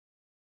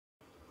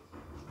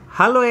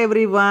Hello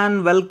everyone,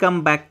 welcome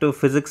back to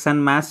Physics and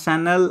Maths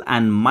channel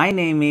and my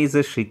name is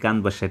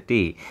Srikanth Bashetti.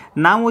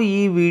 ನಾವು ಈ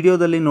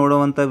ವಿಡಿಯೋದಲ್ಲಿ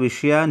ನೋಡುವಂಥ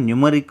ವಿಷಯ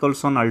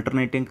numericals on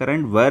alternating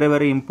current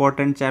very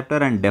important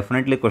chapter and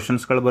definitely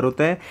ಕ್ವಶನ್ಸ್ಗಳು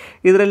ಬರುತ್ತೆ.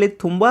 ಇದರಲ್ಲಿ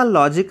ತುಂಬ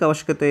ಲಾಜಿಕ್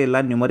ಅವಶ್ಯಕತೆ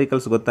ಇಲ್ಲ.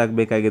 ನ್ಯೂಮರಿಕಲ್ಸ್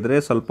ಗೊತ್ತಾಗಬೇಕಾಗಿದ್ರೆ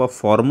ಸ್ವಲ್ಪ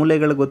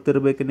ಫಾರ್ಮುಲೆಗಳು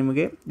ಗೊತ್ತಿರಬೇಕು.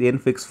 ನಿಮಗೆ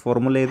ಏನು ಫಿಕ್ಸ್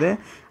ಫಾರ್ಮುಲೆ ಇದೆ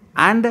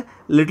and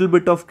little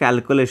bit of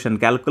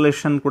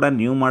calculation ಕೂಡ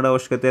ನೀವು ಮಾಡೋ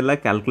ಅವಶ್ಯಕತೆ ಇಲ್ಲ,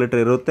 ಕ್ಯಾಲ್ಕುಲೇಟರ್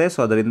ಇರುತ್ತೆ. ಸೊ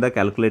ಅದರಿಂದ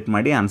ಕ್ಯಾಲ್ಕುಲೇಟ್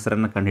ಮಾಡಿ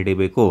ಆನ್ಸರನ್ನು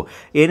ಕಂಡುಹಿಡಿಬೇಕು.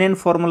 ಏನೇನು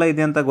ಫಾರ್ಮುಲಾ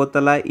ಇದೆ ಅಂತ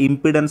ಗೊತ್ತಲ್ಲ.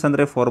 ಇಂಪಿಡೆನ್ಸ್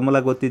ಅಂದರೆ ಫಾರ್ಮುಲಾ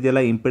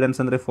ಗೊತ್ತಿದೆಯಲ್ಲ. ಇಂಪಿಡೆನ್ಸ್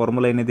ಅಂದರೆ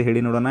ಫಾರ್ಮುಲಾ ಏನಿದೆ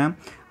ಹೇಳಿ ನೋಡೋಣ.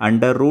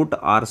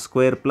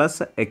 √r² plus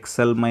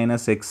XL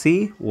minus XC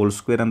whole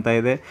square ಅಂತ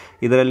ಇದೆ.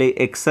 ಇದರಲ್ಲಿ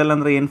XL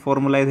ಅಂದರೆ ಏನು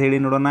ಫಾರ್ಮುಲಾ ಇದೆ ಹೇಳಿ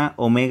ನೋಡೋಣ.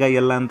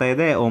 ωL ಅಂತ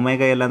ಇದೆ.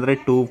 ωL ಅಂದರೆ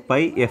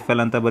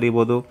 2πfL ಅಂತ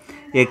ಬರೀಬೋದು.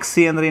 XC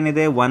ಅಂದರೆ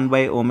ಏನಿದೆ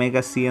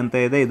 1/ωc ಅಂತ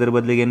ಇದೆ. ಇದರ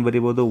ಬದಲಿಗೆ ಏನು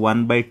ಬರೀಬೋದು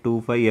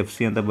 1/2πfc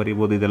ಅಂತ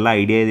ಬರೀಬೋದು. ಇದೆಲ್ಲ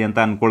ಐಡಿಯಾ ಇದೆ ಅಂತ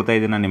ಅಂದ್ಕೊಳ್ತಾ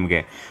ಇದ್ದೀನಿ ನಾನು ನಿಮಗೆ.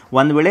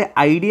 ಒಂದು ವೇಳೆ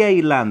ಐಡಿಯಾ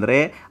ಇಲ್ಲ ಅಂದರೆ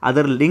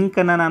ಅದರ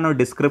ಲಿಂಕನ್ನು ನಾನು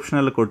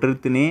ಡಿಸ್ಕ್ರಿಪ್ಷನಲ್ಲಿ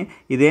ಕೊಟ್ಟಿರ್ತೀನಿ.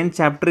 ಇದೇನು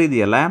ಚಾಪ್ಟರ್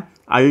ಇದೆಯಲ್ಲ,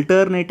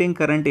 ಅಲ್ಟರ್ನೇಟಿಂಗ್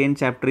ಕರೆಂಟ್ ಏನು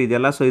ಚಾಪ್ಟರ್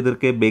ಇದೆಯಲ್ಲ, ಸೊ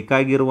ಇದಕ್ಕೆ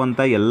ಬೇಕಾಗಿರುವಂಥ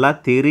ಎಲ್ಲ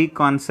ಥಿಯರಿ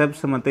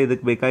ಕಾನ್ಸೆಪ್ಟ್ಸ್ ಮತ್ತು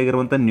ಇದಕ್ಕೆ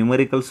ಬೇಕಾಗಿರುವಂಥ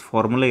ನ್ಯೂಮರಿಕಲ್ಸ್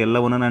ಫಾರ್ಮುಲಾ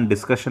ಎಲ್ಲವನ್ನು ನಾನು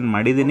ಡಿಸ್ಕಷನ್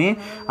ಮಾಡಿದ್ದೀನಿ.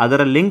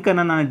 ಅದರ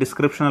ಲಿಂಕನ್ನು ನಾನು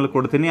ಡಿಸ್ಕ್ರಿಪ್ಷನಲ್ಲಿ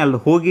ಕೊಡ್ತೀನಿ. ಅಲ್ಲಿ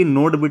ಹೋಗಿ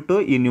ನೋಡಿಬಿಟ್ಟು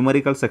ಈ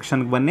ನ್ಯೂಮರಿಕಲ್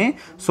ಸೆಕ್ಷನ್ಗೆ ಬನ್ನಿ.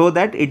 So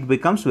that it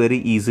becomes very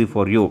easy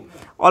for you.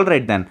 All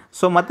right then.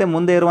 So ಮತ್ತೆ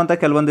ಮುಂದೆ ಇರುವಂಥ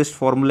ಕೆಲವೊಂದಿಷ್ಟು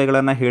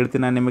ಫಾರ್ಮುಲೆಗಳನ್ನು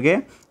ಹೇಳ್ತೀನಿ ನಾನು ನಿಮಗೆ.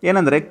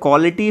 ಏನಂದರೆ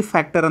ಕ್ವಾಲಿಟಿ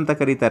ಫ್ಯಾಕ್ಟರ್ ಅಂತ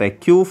ಕರೀತಾರೆ,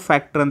 ಕ್ಯೂ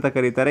ಫ್ಯಾಕ್ಟರ್ ಅಂತ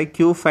ಕರೀತಾರೆ.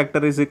 Q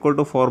factor is equal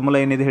to formula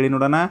ಏನಿದೆ ಹೇಳಿ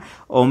ನೋಡೋಣ.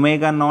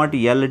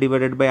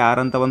 ω0L/R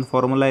ಅಂತ ಒಂದು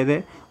ಫಾರ್ಮುಲಾ ಇದೆ.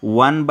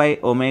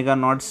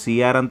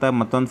 1/ω0CR ಅಂತ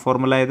ಮತ್ತೊಂದು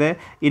ಫಾರ್ಮುಲಾ ಇದೆ.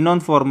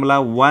 ಇನ್ನೊಂದು ಫಾರ್ಮುಲಾ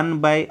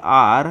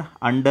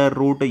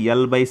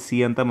 1/R√L/C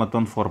ಅಂತ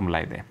ಮತ್ತೊಂದು ಫಾರ್ಮುಲಾ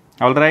ಇದೆ.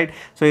 All right.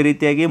 ಸೊ ಈ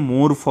ರೀತಿಯಾಗಿ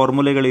 3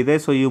 ಫಾರ್ಮುಲೆಗಳಿದೆ.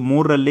 ಸೊ ಈ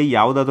 3ರಲ್ಲಿ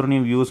ಯಾವುದಾದ್ರೂ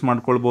ನೀವು ಯೂಸ್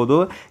ಮಾಡ್ಕೊಳ್ಬೋದು.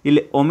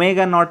 ಇಲ್ಲಿ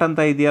ω0 ಅಂತ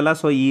ಇದೆಯಲ್ಲ,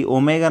 ಸೊ ಈ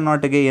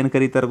ω0ಗೆ ಏನು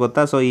ಕರೀತಾರೆ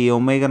ಗೊತ್ತಾ. ಸೊ ಈ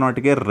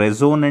ω0ಗೆ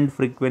ರೆಸೋನೆಂಟ್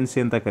ಫ್ರೀಕ್ವೆನ್ಸಿ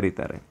ಅಂತ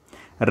ಕರೀತಾರೆ.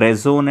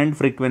 ರೆಸೋನೆಂಟ್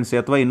ಫ್ರೀಕ್ವೆನ್ಸಿ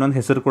ಅಥವಾ ಇನ್ನೊಂದು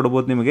ಹೆಸರು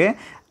ಕೊಡ್ಬೋದು ನಿಮಗೆ,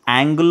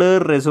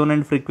 ಆ್ಯಂಗುಲರ್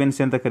ರೆಸೋನೆಂಟ್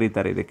ಫ್ರೀಕ್ವೆನ್ಸಿ ಅಂತ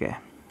ಕರೀತಾರೆ. ಇದಕ್ಕೆ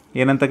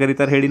ಏನಂತ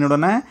ಕರೀತಾರೆ ಹೇಳಿ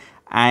ನೋಡೋಣ.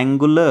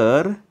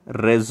 ಆ್ಯಂಗುಲರ್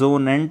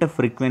ರೆಸೋನೆಂಟ್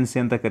ಫ್ರೀಕ್ವೆನ್ಸಿ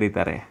ಅಂತ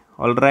ಕರೀತಾರೆ.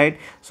 All right.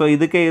 ಸೊ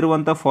ಇದಕ್ಕೆ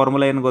ಇರುವಂಥ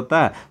ಫಾರ್ಮುಲಾ ಏನು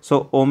ಗೊತ್ತಾ. ಸೊ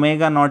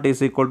ω0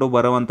 ಈಸ್ ಈಕ್ವಲ್ ಟು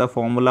ಬರುವಂಥ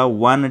ಫಾರ್ಮುಲಾ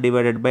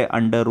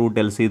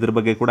 1/√LC. ಇದ್ರ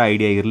ಬಗ್ಗೆ ಕೂಡ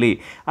ಐಡಿಯಾ ಇರಲಿ.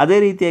 ಅದೇ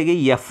ರೀತಿಯಾಗಿ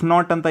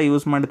F0 ಅಂತ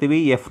ಯೂಸ್ ಮಾಡ್ತೀವಿ.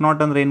 F0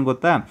 ಅಂದರೆ ಏನು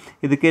ಗೊತ್ತಾ,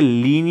 ಇದಕ್ಕೆ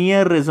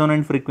ಲೀನಿಯರ್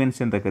ರೆಸೋನೆಂಟ್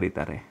ಫ್ರೀಕ್ವೆನ್ಸಿ ಅಂತ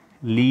ಕರೀತಾರೆ.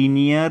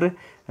 Linear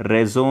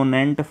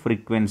ರೆಸೋನೆಂಟ್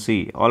frequency.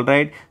 All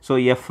right. So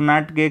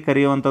F0ಗೆ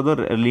ಕರೆಯುವಂಥದ್ದು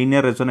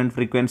linear ರೆಸೋನೆಂಟ್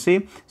frequency.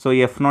 So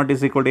F0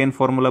 is equal to ಏನು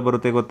ಫಾರ್ಮುಲಾ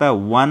ಬರುತ್ತೆ ಗೊತ್ತಾ,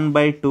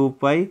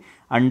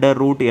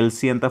 1/2π√LC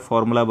ಅಂತ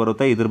ಫಾರ್ಮುಲಾ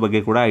ಬರುತ್ತೆ. ಇದ್ರ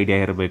ಬಗ್ಗೆ ಕೂಡ ಐಡಿಯಾ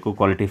ಇರಬೇಕು,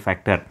 ಕ್ವಾಲಿಟಿ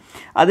ಫ್ಯಾಕ್ಟರ್.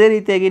 ಅದೇ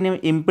ರೀತಿಯಾಗಿ ನೀವು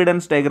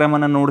ಇಂಪಿಡೆನ್ಸ್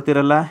ಡಯಾಗ್ರಾಮನ್ನು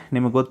ನೋಡ್ತಿರಲ್ಲ,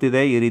 ನಿಮಗೆ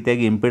ಗೊತ್ತಿದೆ. ಈ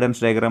ರೀತಿಯಾಗಿ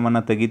ಇಂಪಿಡೆನ್ಸ್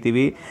ಡಯಾಗ್ರಾಮನ್ನು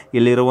ತೆಗಿತೀವಿ.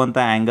 ಇಲ್ಲಿರುವಂಥ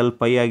ಆ್ಯಂಗಲ್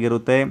ಪೈ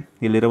ಆಗಿರುತ್ತೆ,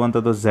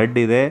 ಇಲ್ಲಿರುವಂಥದ್ದು Z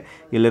ಇದೆ,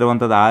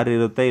 ಇಲ್ಲಿರುವಂಥದ್ದು R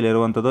ಇರುತ್ತೆ,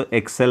 ಇಲ್ಲಿರುವಂಥದ್ದು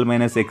XL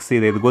ಮೈನಸ್ XC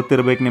ಇದೆ. ಇದು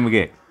ಗೊತ್ತಿರಬೇಕು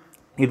ನಿಮಗೆ.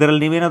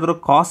 ಇದರಲ್ಲಿ ನೀವೇನಾದರೂ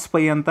ಕಾಸ್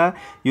ಪೈ ಅಂತ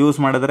ಯೂಸ್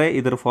ಮಾಡಿದ್ರೆ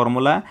ಇದರ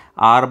ಫಾರ್ಮುಲಾ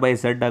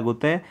R/Z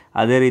ಆಗುತ್ತೆ.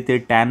 ಅದೇ ರೀತಿ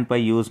ಟ್ಯಾನ್ ಪೈ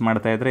ಯೂಸ್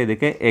ಮಾಡ್ತಾ ಇದ್ದರೆ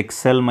ಇದಕ್ಕೆ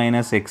XL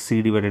ಮೈನಸ್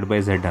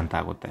XC/Z ಅಂತ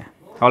ಆಗುತ್ತೆ.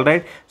 All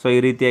right. ಸೊ ಈ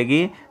ರೀತಿಯಾಗಿ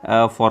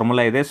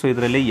ಫಾರ್ಮುಲಾ ಇದೆ. ಸೊ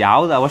ಇದರಲ್ಲಿ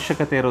ಯಾವುದು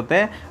ಅವಶ್ಯಕತೆ ಇರುತ್ತೆ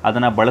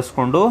ಅದನ್ನು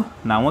ಬಳಸ್ಕೊಂಡು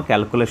ನಾವು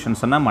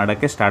ಕ್ಯಾಲ್ಕುಲೇಷನ್ಸನ್ನು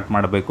ಮಾಡೋಕ್ಕೆ ಸ್ಟಾರ್ಟ್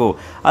ಮಾಡಬೇಕು.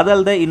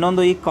 ಅದಲ್ಲದೆ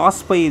ಇನ್ನೊಂದು ಈ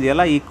ಕಾಸ್ ಪೈ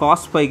ಇದೆಯಲ್ಲ, ಈ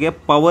ಕಾಸ್ ಪೈಗೆ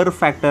ಪವರ್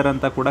ಫ್ಯಾಕ್ಟರ್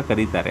ಅಂತ ಕೂಡ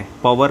ಕರೀತಾರೆ.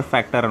 ಪವರ್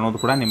ಫ್ಯಾಕ್ಟರ್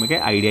ಅನ್ನೋದು ಕೂಡ ನಿಮಗೆ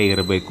ಐಡಿಯಾ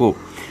ಇರಬೇಕು.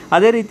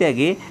 ಅದೇ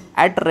ರೀತಿಯಾಗಿ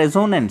ಅಟ್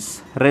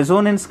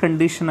ರೆಸೋನೆನ್ಸ್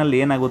ಕಂಡೀಷನಲ್ಲಿ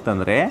ಏನಾಗುತ್ತೆ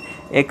ಅಂದರೆ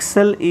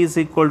XL is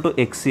equal to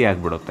XC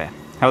ಆಗಿಬಿಡುತ್ತೆ.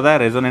 ಹೌದಾ,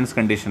 ರೆಸೋನೆನ್ಸ್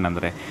ಕಂಡೀಷನ್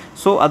ಅಂದರೆ.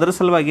 ಸೊ ಅದರ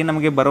ಸಲುವಾಗಿ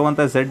ನಮಗೆ ಬರುವಂಥ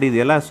Z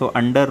ಇದೆಯಲ್ಲ, so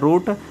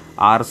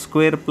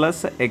 √R²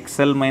 plus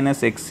XL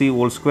minus XC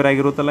whole square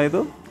ಆಗಿರುತ್ತಲ್ಲ, ಇದು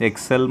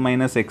XL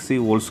minus XC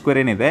whole square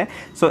ಏನಿದೆ.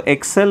 ಸೊ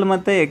XL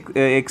ಮತ್ತು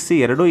XC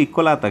ಎರಡೂ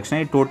ಈಕ್ವಲ್ ಆದ ತಕ್ಷಣ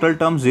ಈ ಟೋಟಲ್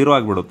ಟರ್ಮ್ 0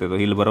 ಆಗಿಬಿಡುತ್ತೆ. ಇದು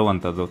ಇಲ್ಲಿ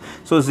ಬರುವಂಥದ್ದು.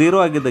 ಸೊ 0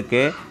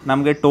 ಆಗಿದ್ದಕ್ಕೆ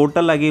ನಮಗೆ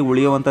ಟೋಟಲ್ ಆಗಿ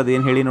ಉಳಿಯುವಂಥದ್ದು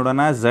ಏನು ಹೇಳಿ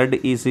ನೋಡೋಣ. Z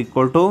is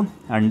equal to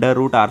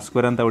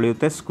 √R² ಅಂತ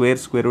ಉಳಿಯುತ್ತೆ. ಸ್ಕ್ವೇರ್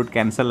ರೂಟ್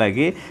ಕ್ಯಾನ್ಸಲ್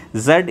ಆಗಿ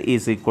Z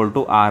is equal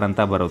to R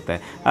ಅಂತ ಬರುತ್ತೆ.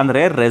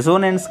 ಅಂದರೆ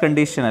ರೆಸೋನೆನ್ಸ್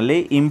ಕಂಡೀಷನಲ್ಲಿ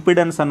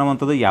ಇಂಪಿಡೆನ್ಸ್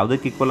ಅನ್ನುವಂಥದ್ದು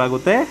ಯಾವುದಕ್ಕೆ ಈಕ್ವಲ್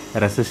ಆಗುತ್ತೆ,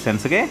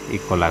 ರೆಸಿಸ್ಟೆನ್ಸ್ಗೆ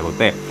ಈಕ್ವಲ್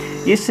ಆಗುತ್ತೆ.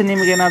 ಇಷ್ಟು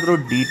ನಿಮಗೇನಾದರೂ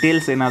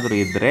ಡೀಟೇಲ್ಸ್ ಏನಾದರೂ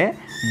ಇದ್ದರೆ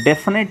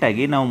ಡೆಫಿನೆಟ್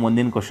ಆಗಿ ನಾವು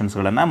ಮುಂದಿನ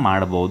ಕ್ವಶನ್ಸ್ಗಳನ್ನು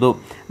ಮಾಡ್ಬೋದು.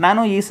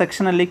 ನಾನು ಈ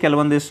ಸೆಕ್ಷನಲ್ಲಿ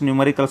ಕೆಲವೊಂದಿಷ್ಟು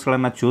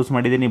ನ್ಯೂಮರಿಕಲ್ಸ್ಗಳನ್ನು ಚೂಸ್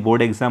ಮಾಡಿದ್ದೀನಿ.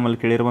 ಬೋರ್ಡ್ ಎಕ್ಸಾಮಲ್ಲಿ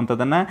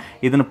ಕೇಳಿರುವಂಥದ್ದನ್ನು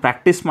ಇದನ್ನು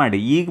ಪ್ರಾಕ್ಟೀಸ್ ಮಾಡಿ.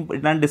 ಈಗ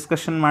ನಾನು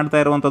ಡಿಸ್ಕಷನ್ ಮಾಡ್ತಾ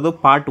ಇರುವಂಥದ್ದು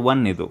ಪಾರ್ಟ್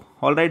 1 ಇದು.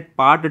 All right.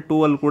 ಪಾರ್ಟ್ 2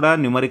 ಅಲ್ಲಿ ಕೂಡ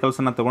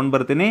ನ್ಯೂಮರಿಕಲ್ಸನ್ನು ತೊಗೊಂಡು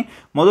ಬರ್ತೀನಿ.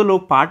 ಮೊದಲು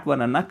ಪಾರ್ಟ್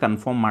 1ಅನ್ನು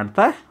ಕನ್ಫರ್ಮ್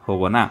ಮಾಡ್ತಾ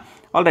ಹೋಗೋಣ.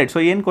 All right.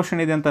 ಸೊ ಏನು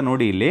ಕ್ವಶನ್ ಇದೆ ಅಂತ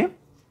ನೋಡಿ ಇಲ್ಲಿ.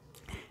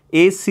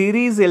 A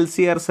series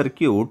LCR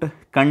circuit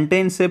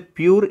contains a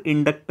pure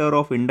inductor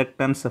of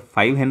inductance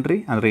 5 Henry.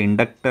 ಅಂದರೆ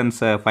ಇಂಡಕ್ಟನ್ಸ್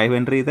 5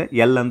 Henry ಇದೆ.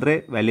 L ಅಂದರೆ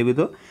ವ್ಯಾಲ್ಯೂ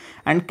ಇದು.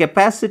 And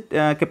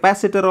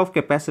capacitor of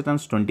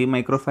capacitance 20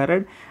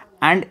 microfarad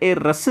and A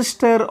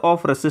resistor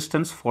of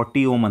resistance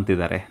 40 ohm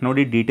ಅಂತಿದ್ದಾರೆ.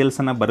 ನೋಡಿ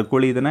ಡೀಟೇಲ್ಸನ್ನು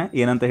ಬರ್ಕೊಳ್ಳಿ. ಇದನ್ನು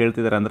ಏನಂತ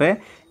ಹೇಳ್ತಿದ್ದಾರೆ ಅಂದರೆ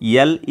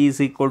L is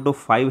equal to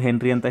 5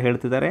 Henry ಅಂತ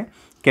ಹೇಳ್ತಿದ್ದಾರೆ.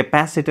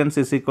 Capacitance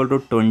is equal to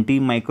 20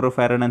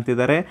 microfarad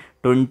ಅಂತಿದ್ದಾರೆ.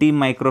 20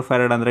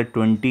 ಮೈಕ್ರೋಫ್ಯಾರಡ್ ಅಂದರೆ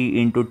 20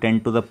 ×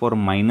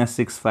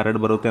 10⁻⁻6 ಫ್ಯಾರಡ್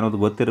ಬರುತ್ತೆ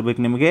ಅನ್ನೋದು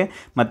ಗೊತ್ತಿರಬೇಕು ನಿಮಗೆ.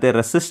 ಮತ್ತು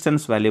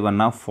ರೆಸಿಸ್ಟೆನ್ಸ್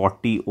ವ್ಯಾಲ್ಯೂವನ್ನು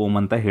 40 ಓಮ್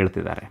ಅಂತ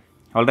ಹೇಳ್ತಿದ್ದಾರೆ.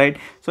 All right.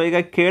 ಸೊ ಈಗ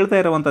ಕೇಳ್ತಾ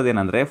ಇರುವಂಥದ್ದು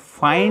ಏನಂದರೆ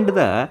find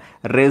the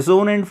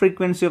ರೆಸೋನೆಂಟ್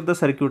frequency of the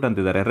circuit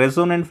ಅಂತಿದ್ದಾರೆ.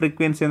 ರೆಸೋನೆಂಟ್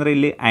ಫ್ರೀಕ್ವೆನ್ಸಿ ಅಂದರೆ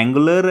ಇಲ್ಲಿ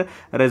ಆ್ಯಂಗುಲರ್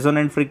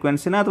ರೆಸೋನೆಂಟ್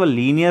ಫ್ರೀಕ್ವೆನ್ಸಿನ ಅಥವಾ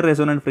ಲೀನಿಯರ್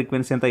ರೆಸೋನೆಂಟ್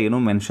ಫ್ರೀಕ್ವೆನ್ಸಿ ಅಂತ ಏನೂ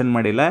ಮೆನ್ಷನ್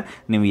ಮಾಡಿಲ್ಲ.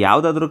 ನೀವು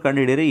ಯಾವುದಾದ್ರೂ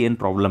ಕಂಡುಹಿಡೀರಿ, ಏನು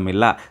ಪ್ರಾಬ್ಲಮ್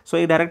ಇಲ್ಲ. ಸೊ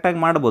ಈಗ ಡೈರೆಕ್ಟಾಗಿ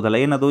ಮಾಡ್ಬೋದಲ್ಲ,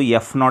 ಏನದು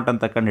ಎಫ್ ನಾಟ್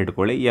ಅಂತ ಕಂಡು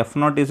ಹಿಡ್ಕೊಳ್ಳಿ. F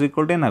not is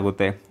equal to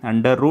ಏನಾಗುತ್ತೆ,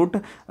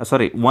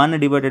 one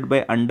divided by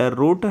under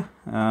root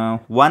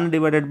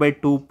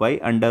 2 pi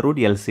under root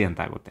L C ಅಂತ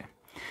ಆಗುತ್ತೆ.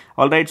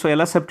 All right. ಸೊ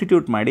ಎಲ್ಲ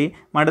ಸಬ್ಸ್ಟಿಟ್ಯೂಟ್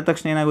ಮಾಡಿದ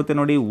ತಕ್ಷಣ ಏನಾಗುತ್ತೆ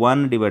ನೋಡಿ,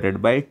 1 ಡಿವೈಡೆಡ್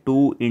ಬೈ 2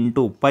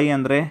 ಇಂಟು ಪೈ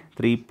ಅಂದರೆ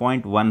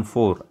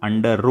 3.14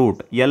 ಅಂಡರ್ ರೂಟ್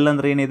ಎಲ್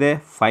ಅಂದರೆ ಏನಿದೆ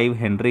 5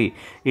 ಹೆನ್ರಿ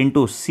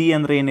ಇಂಟು ಸಿ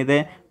ಅಂದರೆ ಏನಿದೆ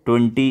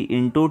 20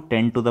 ಇಂಟು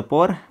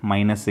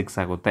 10⁻⁻6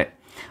 ಆಗುತ್ತೆ.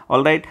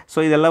 All right. ಸೊ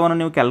ಇದೆಲ್ಲವನ್ನು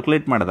ನೀವು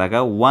ಕ್ಯಾಲ್ಕುಲೇಟ್ ಮಾಡಿದಾಗ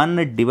 1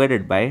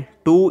 ಡಿವೈಡೆಡ್ ಬೈ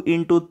 2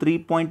 ಇಂಟು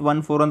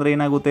 3.14 ಅಂದರೆ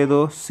ಏನಾಗುತ್ತೆ,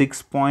 ಇದು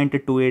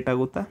 6.28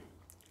 ಆಗುತ್ತಾ.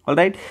 All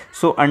right.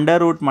 So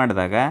under root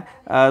ಮಾಡಿದಾಗ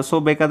ಸೊ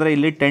ಬೇಕಾದರೆ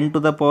ಇಲ್ಲಿ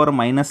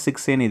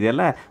 10⁻⁻6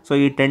 ಏನಿದೆಯಲ್ಲ, ಸೊ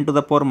ಈ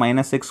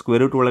 10⁻⁻6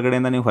 ಸ್ಕ್ವೇರ್ ರೂಟ್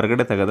ಒಳಗಡೆಯಿಂದ ನೀವು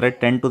ಹೊರಗಡೆ ತೆಗೆದ್ರೆ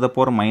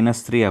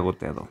 10⁻⁻3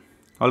 ಆಗುತ್ತೆ ಅದು.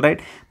 All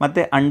right.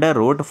 ಮತ್ತು ಅಂಡರ್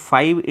ರೂಟ್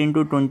 5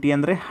 ಇಂಟು 20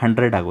 ಅಂದರೆ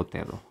 100 ಆಗುತ್ತೆ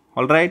ಅದು.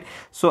 All right.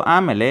 ಸೊ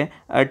ಆಮೇಲೆ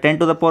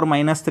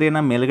 10⁻⁻3ನ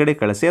ಮೇಲ್ಗಡೆ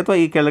ಕಳಿಸಿ, ಅಥವಾ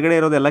ಈ ಕೆಳಗಡೆ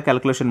ಇರೋದೆಲ್ಲ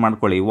ಕ್ಯಾಲ್ಕುಲೇಷನ್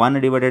ಮಾಡ್ಕೊಳ್ಳಿ. 1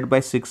 divided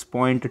by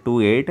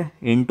 6.28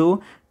 into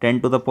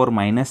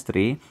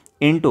 10⁻⁻3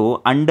 into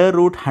under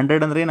root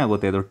 100 ಅಂದರೆ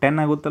ಏನಾಗುತ್ತೆ, ಅದು 10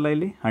 ಆಗುತ್ತಲ್ಲ.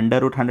 ಇಲ್ಲಿ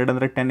ಅಂಡರ್ ರೂಟ್ 100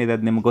 ಅಂದರೆ 10 ಇದೆ,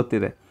 ಅದು ನಿಮ್ಗೆ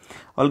ಗೊತ್ತಿದೆ.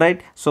 All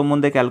right. ಸೊ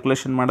ಮುಂದೆ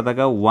ಕ್ಯಾಲ್ಕುಲೇಷನ್ ಮಾಡಿದಾಗ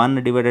 1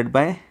 ಡಿವೈಡೆಡ್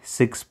ಬೈ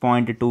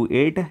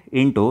 6.28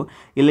 ಇಂಟು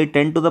ಇಲ್ಲಿ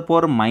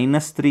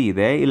 10⁻⁻3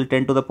 ಇದೆ, ಇಲ್ಲಿ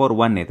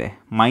 10⁻1 ಇದೆ.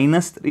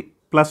 -3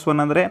 +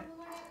 1 ಅಂದರೆ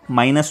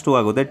 -2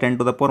 ಆಗುತ್ತೆ.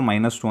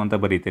 10⁻⁻2 ಅಂತ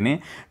ಬರೀತೀನಿ.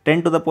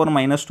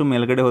 10⁻⁻2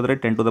 ಮೇಲ್ಗಡೆ ಹೋದರೆ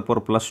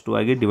 10⁻+2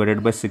 ಆಗಿ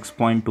ಡಿವೈಡೆಡ್ ಬೈ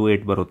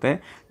 6.28 ಬರುತ್ತೆ.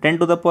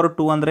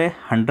 10⁻2 ಅಂದರೆ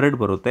 100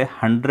 ಬರುತ್ತೆ.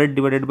 100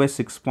 ಡಿವೈಡೆಡ್ ಬೈ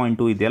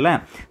 6.2 ಇದೆಯಲ್ಲ.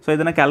 ಸೊ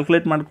ಇದನ್ನು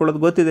ಕ್ಯಾಲ್ಕುಲೇಟ್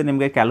ಮಾಡ್ಕೊಳ್ಳೋದು ಗೊತ್ತಿದೆ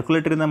ನಿಮಗೆ,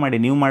 ಕ್ಯಾಲ್ಕುಲೇಟರಿಂದ ಮಾಡಿ,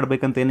 ನೀವು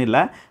ಮಾಡಬೇಕಂತೇನಿಲ್ಲ.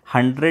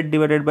 100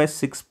 ಡಿವೈಡೆಡ್ ಬೈ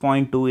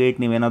 6.28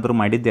 ನೀವೇನಾದರೂ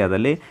ಮಾಡಿದ್ದೆ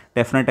ಅದಲ್ಲಿ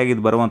ಡೆಫಿನೆಟಾಗಿ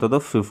ಇದು ಬರುವಂಥದ್ದು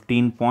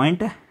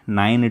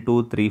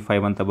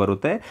 15.9235 ಅಂತ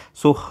ಬರುತ್ತೆ.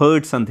 ಸೊ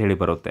ಹರ್ಟ್ಸ್ ಅಂತ ಹೇಳಿ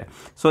ಬರುತ್ತೆ.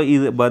 ಸೊ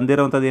ಇದು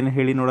ಬಂದಿರೋವಂಥದ್ದು ಏನು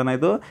ಹೇಳಿ ನೋಡೋಣ,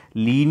 ಇದು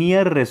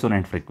ಲೀನಿಯರ್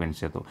ರೆಸೋನೆಂಟ್ ಫ್ರೀಕ್ವೆನ್ಸಿ.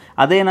 ಅದು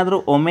ಅದೇನಾದರೂ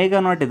ಒಮೆಗಾ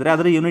ನಾಟ್ ಇದ್ದರೆ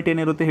ಅದರ ಯೂನಿಟ್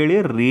ಏನಿರುತ್ತೆ ಹೇಳಿ,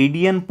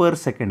 ರೇಡಿಯನ್ ಪರ್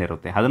ಸೆಕೆಂಡ್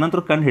ಇರುತ್ತೆ.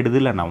 ಅದನ್ನಂತೂ ಕಂಡು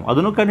ಹಿಡಿದಿಲ್ಲ ನಾವು,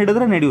 ಅದನ್ನು ಕಂಡು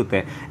ಹಿಡಿದ್ರೆ ನಡೆಯುತ್ತೆ.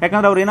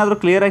 ಯಾಕಂದರೆ ಅವ್ರು ಏನಾದರೂ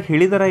ಕ್ಲಿಯರಾಗಿ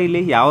ಹೇಳಿದಾರ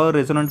ಇಲ್ಲಿ ಯಾವ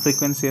ರೆಸೋನೆಂಟ್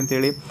ಫ್ರೀಕ್ವೆನ್ಸಿ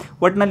ಅಂತೇಳಿ.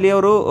 ಒಟ್ಟಿನಲ್ಲಿ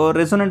ಅವರು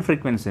ರೆಸೋನೆಂಟ್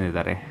ಫ್ರೀಕ್ವೆನ್ಸಿ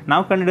ಇದ್ದಾರೆ.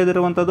 ನಾವು ಕಂಡು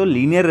ಹಿಡಿದಿರುವಂಥದ್ದು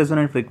ಲೀನಿಯರ್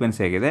ರೆಸೋನೆಂಟ್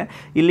ಫ್ರೀಕ್ವೆನ್ಸಿ ಆಗಿದೆ.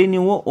 ಇಲ್ಲಿ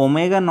ನೀವು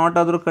ಒಮೆಗಾ ನಾಟ್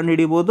ಆದರೂ ಕಂಡು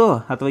ಹಿಡಿಬೋದು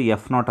ಅಥವಾ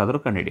ಎಫ್ ನಾಟ್ ಆದರೂ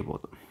ಕಂಡು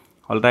ಹಿಡಿಬೋದು.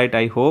 All right.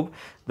 I hope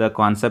the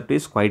concept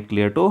is quite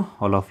clear to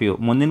all of you.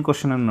 ಮುಂದಿನ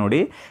ಕ್ವಶನನ್ನು ನೋಡಿ,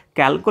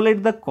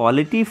 calculate the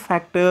quality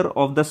factor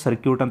of the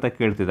circuit ಅಂತ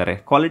ಕೇಳ್ತಿದ್ದಾರೆ.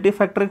 ಕ್ವಾಲಿಟಿ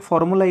ಫ್ಯಾಕ್ಟ್ರಿಗೆ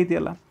ಫಾರ್ಮುಲಾ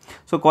ಇದೆಯಲ್ಲ.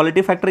 ಸೊ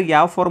ಕ್ವಾಲಿಟಿ ಫ್ಯಾಕ್ಟ್ರಿಗೆ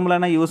ಯಾವ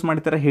ಫಾರ್ಮುಲಾನ ಯೂಸ್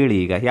ಮಾಡ್ತಾರೆ ಹೇಳಿ,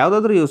 ಈಗ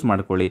ಯಾವುದಾದ್ರೂ ಯೂಸ್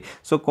ಮಾಡ್ಕೊಳ್ಳಿ.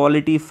 So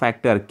quality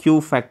factor Q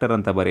factor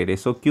ಅಂತ ಬರೀರಿ.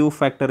 So Q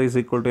factor is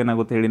equal to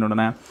ಏನಾಗುತ್ತೆ ಹೇಳಿ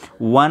ನೋಡೋಣ,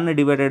 1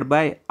 divided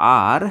by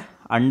R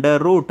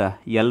under root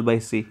L by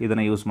C,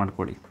 ಇದನ್ನು ಯೂಸ್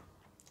ಮಾಡ್ಕೊಳ್ಳಿ.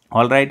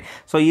 All right.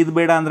 ಸೊ ಇದು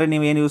ಬೇಡ ಅಂದರೆ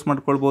ನೀವೇನು ಯೂಸ್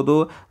ಮಾಡ್ಕೊಳ್ಬೋದು,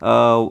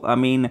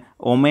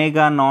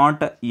 omega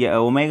not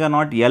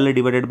L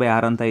divided by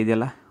R ಅಂತ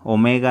ಇದೆಯಲ್ಲ,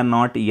 omega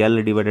not L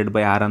divided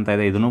by R ಅಂತ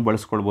ಇದೆ, ಇದನ್ನು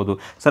ಬಳಸ್ಕೊಳ್ಬೋದು.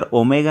 ಸರ್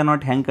ಒಮೆಗಾ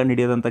ನಾಟ್ ಹೆಂಗೆ ಕಂಡು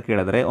ಹಿಡಿಯೋದು ಅಂತ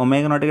ಕೇಳಿದ್ರೆ,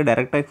 ಒಮೆಗಾ ನಾಟಿಗೆ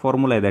ಡೈರೆಕ್ಟಾಗಿ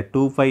ಫಾರ್ಮುಲಾ ಇದೆ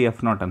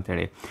 2πf0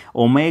 ಅಂತೇಳಿ.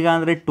 ಒಮೆಗಾ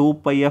ಅಂದರೆ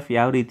 2πf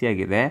ಯಾವ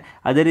ರೀತಿಯಾಗಿದೆ,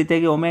 ಅದೇ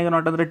ರೀತಿಯಾಗಿ ಒಮೆಗಾ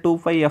ನಾಟ್ ಅಂದರೆ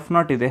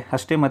 2πf0 ಇದೆ,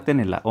 ಅಷ್ಟೇ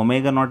ಮತ್ತೇನಿಲ್ಲ.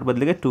 ಒಮೆಗಾ ನಾಟ್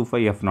ಬದಲಿಗೆ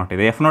 2πf0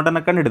 ಇದೆ.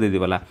 f0 ಕಂಡು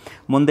ಹಿಡಿದಿದ್ದೀವಲ್ಲ,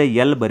 ಮುಂದೆ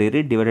ಎಲ್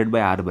ಬರೀರಿ ಡಿವೈಡೆಡ್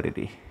ಬೈ ಆರ್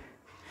ಬರೀರಿ.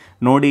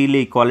 ನೋಡಿ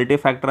ಇಲ್ಲಿ ಕ್ವಾಲಿಟಿ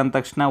ಫ್ಯಾಕ್ಟರ್ ಅಂದ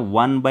ತಕ್ಷಣ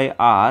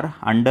 1/r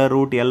under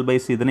root L by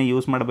C ಇದನ್ನೇ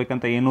ಯೂಸ್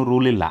ಮಾಡಬೇಕಂತ ಏನೂ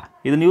ರೂಲ್ ಇಲ್ಲ.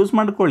 ಇದನ್ನು ಯೂಸ್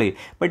ಮಾಡ್ಕೊಳ್ಳಿ.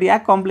 ಬಟ್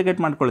ಯಾಕೆ ಕಾಂಪ್ಲಿಕೇಟ್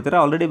ಮಾಡ್ಕೊಳ್ತೀರಾ,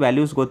 ಆಲ್ರೆಡಿ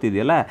ವ್ಯಾಲ್ಯೂಸ್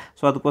ಗೊತ್ತಿದೆಯಲ್ಲ.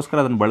 ಸೊ ಅದಕ್ಕೋಸ್ಕರ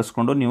ಅದನ್ನು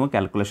ಬಳಸ್ಕೊಂಡು ನೀವು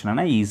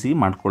ಕ್ಯಾಲ್ಕುಲೇಷನನ್ನು ಈಸಿ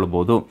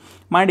ಮಾಡ್ಕೊಳ್ಬೋದು.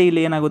 ಮಾಡಿ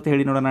ಇಲ್ಲಿ ಏನಾಗುತ್ತೆ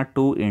ಹೇಳಿ ನೋಡೋಣ,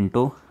 2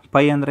 ಇಂಟು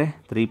ಪೈ ಅಂದರೆ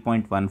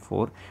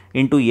 3.14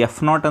 ಇಂಟು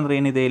f0 ಅಂದರೆ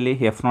ಏನಿದೆ ಇಲ್ಲಿ,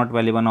 f0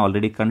 ವ್ಯಾಲ್ಯೂವನ್ನು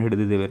ಆಲ್ರೆಡಿ ಕಂಡು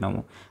ಹಿಡಿದಿದ್ದೇವೆ ನಾವು,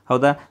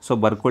 ಹೌದಾ. ಸೊ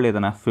ಬರ್ಕೊಳ್ಳಿ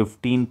ಅದನ್ನು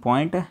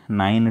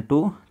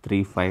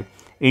 15.9235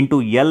 ಇಂಟು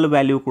ಎಲ್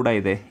ವ್ಯಾಲ್ಯೂ ಕೂಡ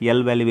ಇದೆ.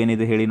 ಎಲ್ ವ್ಯಾಲ್ಯೂ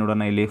ಏನಿದೆ ಹೇಳಿ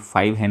ನೋಡೋಣ, ಇಲ್ಲಿ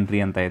 5 ಹೆನ್ರಿ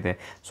ಅಂತ ಇದೆ.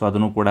 ಸೊ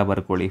ಅದನ್ನು ಕೂಡ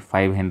ಬರ್ಕೊಳ್ಳಿ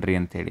 5 ಹೆನ್ರಿ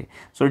ಅಂತೇಳಿ.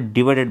 ಸೊ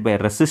ಡಿವೈಡೆಡ್ ಬೈ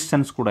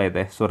ರೆಸಿಸ್ಟೆನ್ಸ್ ಕೂಡ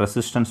ಇದೆ. ಸೊ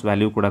ರೆಸಿಸ್ಟೆನ್ಸ್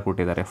ವ್ಯಾಲ್ಯೂ ಕೂಡ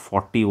ಕೊಟ್ಟಿದ್ದಾರೆ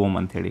 40 ಓಮ್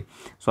ಅಂಥೇಳಿ.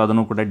 ಸೊ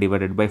ಅದನ್ನು ಕೂಡ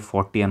ಡಿವೈಡೆಡ್ ಬೈ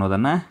 40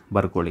 ಅನ್ನೋದನ್ನು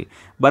ಬರ್ಕೊಳ್ಳಿ.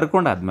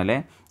 ಬರ್ಕೊಂಡಾದಮೇಲೆ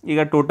ಈಗ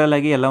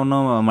ಟೋಟಲಾಗಿ ಎಲ್ಲವನ್ನು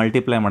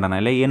ಮಲ್ಟಿಪ್ಲೈ ಮಾಡೋಣ.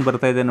 ಇಲ್ಲ ಏನು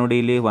ಬರ್ತಾ ಇದೆ ನೋಡಿ,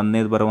 ಇಲ್ಲಿ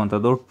ಒಂದನೇದು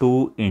ಬರುವಂಥದ್ದು 2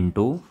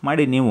 ಇಂಟು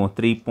ಮಾಡಿ ನೀವು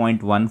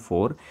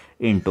 3.14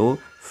 ಇಂಟು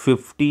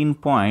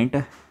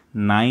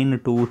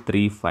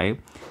 15.9235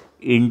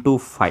 ಇಂಟು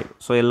 5.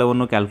 ಸೊ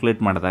ಎಲ್ಲವನ್ನು ಕ್ಯಾಲ್ಕುಲೇಟ್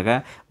ಮಾಡಿದಾಗ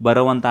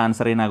ಬರುವಂಥ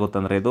ಆನ್ಸರ್ ಏನಾಗುತ್ತೆ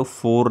ಅಂದರೆ ಇದು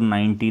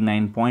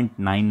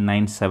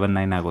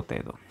 499.9979 ಆಗುತ್ತೆ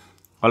ಇದು.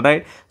 All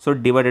right. So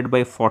divided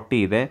by 40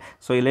 ಇದೆ.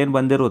 ಸೊ ಇಲ್ಲೇನು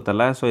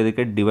ಬಂದಿರುತ್ತಲ್ಲ, ಸೊ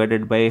ಇದಕ್ಕೆ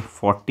ಡಿವೈಡೆಡ್ ಬೈ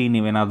 40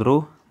 ನೀವೇನಾದರೂ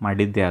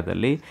ಮಾಡಿದ್ದೆ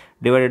ಆದಲ್ಲಿ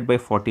ಡಿವೈಡೆಡ್ ಬೈ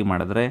 40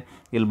 ಮಾಡಿದ್ರೆ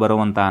ಇಲ್ಲಿ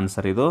ಬರುವಂಥ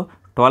ಆನ್ಸರ್ ಇದು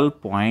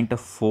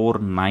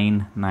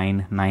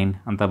 12.4999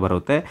 ಅಂತ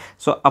ಬರುತ್ತೆ.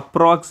 ಸೊ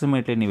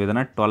ಅಪ್ರಾಕ್ಸಿಮೇಟ್ಲಿ ನೀವು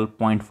ಇದನ್ನು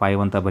 12.5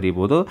 ಅಂತ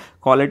ಬರೀಬೋದು.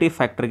 ಕ್ವಾಲಿಟಿ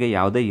ಫ್ಯಾಕ್ಟ್ರಿಗೆ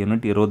ಯಾವುದೇ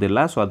ಯೂನಿಟ್ ಇರೋದಿಲ್ಲ.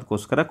 ಸೊ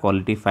ಅದಕ್ಕೋಸ್ಕರ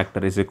quality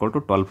factor is equal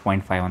to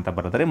 12.5 ಅಂತ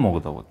ಬರೆದರೆ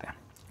ಮುಗಿದೋಗುತ್ತೆ.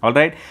 All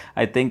right.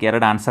 I think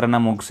 2 ಆನ್ಸರನ್ನು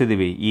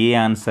ಮುಗಿಸಿದ್ದೀವಿ. A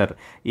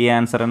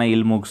ಆನ್ಸರನ್ನು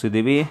ಇಲ್ಲಿ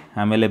ಮುಗಿಸಿದ್ದೀವಿ,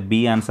 ಆಮೇಲೆ ಬಿ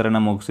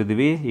ಆನ್ಸರನ್ನು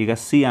ಮುಗಿಸಿದ್ದೀವಿ. ಈಗ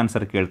ಸಿ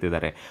ಆನ್ಸರ್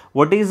ಕೇಳ್ತಿದ್ದಾರೆ.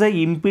 What is the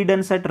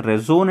impedance at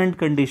ರೆಸೋನೆಂಟ್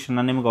condition?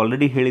 ನಾನು ನಿಮ್ಗೆ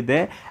ಆಲ್ರೆಡಿ ಹೇಳಿದ್ದೆ,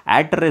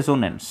 ಆಟ್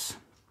ರೆಸೋನೆನ್ಸ್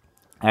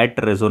ಆ್ಯಟ್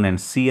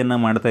ರೆಸೋನೆನ್ಸ್ ಸಿಯನ್ನು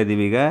ಮಾಡ್ತಾ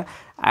ಇದ್ದೀವಿ ಈಗ.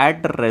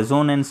 ಆ್ಯಟ್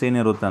ರೆಸೋನೆನ್ಸ್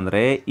ಏನಿರುತ್ತೆ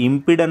ಅಂದರೆ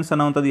ಇಂಪಿಡೆನ್ಸ್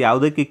ಅನ್ನೋವಂಥದ್ದು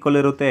ಯಾವುದಕ್ಕೆ ಈಕ್ವಲ್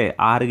ಇರುತ್ತೆ,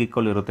 ಆರ್ಗೆ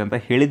ಈಕ್ವಲ್ ಇರುತ್ತೆ ಅಂತ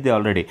ಹೇಳಿದ್ದೆ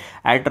already.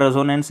 At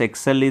resonance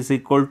XL is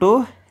equal to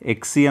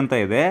XC ಅಂತ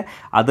ಇದೆ,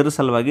 ಅದರ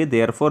ಸಲುವಾಗಿ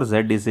there four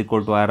Z is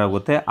equal to R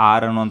ಆಗುತ್ತೆ.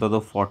 ಆರ್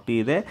ಅನ್ನುವಂಥದ್ದು 40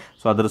 ಇದೆ,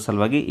 ಸೊ ಅದರ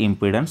ಸಲುವಾಗಿ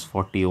ಇಂಪಿಡೆನ್ಸ್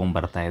 40 ಓಮ್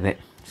ಬರ್ತಾ ಇದೆ.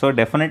 ಸೊ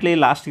ಡೆಫಿನೆಟ್ಲಿ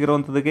ಲಾಸ್ಟ್ಗೆ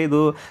ಇರುವಂಥದ್ದಕ್ಕೆ ಇದು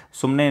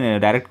ಸುಮ್ಮನೆ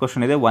ಡೈರೆಕ್ಟ್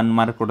ಕ್ವಶನ್ ಇದೆ, 1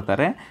 ಮಾರ್ಕ್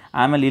ಕೊಡ್ತಾರೆ.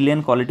 ಆಮೇಲೆ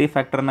ಇಲ್ಲೇನು ಕ್ವಾಲಿಟಿ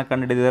ಫ್ಯಾಕ್ಟರ್ನ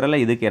ಕಂಡುಹಿಡಿದಿದ್ದಾರಲ್ಲ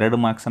ಇದಕ್ಕೆ 2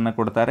 ಮಾರ್ಕ್ಸನ್ನು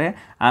ಕೊಡ್ತಾರೆ.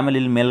 ಆಮೇಲೆ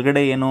ಇಲ್ಲಿ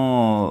ಮೇಲ್ಗಡೆ ಏನು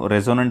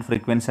ರೆಸೋನೆಂಟ್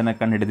ಫ್ರೀಕ್ವೆನ್ಸಿಯನ್ನು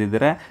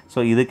ಕಂಡುಹಿಡಿದಿದ್ದಾರೆ,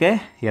 ಸೊ ಇದಕ್ಕೆ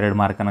 2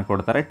 ಮಾರ್ಕನ್ನು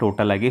ಕೊಡ್ತಾರೆ.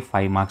 ಟೋಟಲ್ ಆಗಿ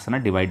 5 ಮಾರ್ಕ್ಸನ್ನು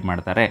ಡಿವೈಡ್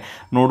ಮಾಡ್ತಾರೆ.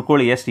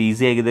 ನೋಡ್ಕೊಳ್ಳಿ ಎಷ್ಟು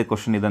ಈಸಿಯಾಗಿದೆ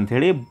ಕ್ವಶನ್ ಇದಂತ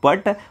ಹೇಳಿ.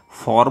 ಬಟ್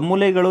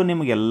ಫಾರ್ಮುಲೆಗಳು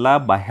ನಿಮಗೆಲ್ಲ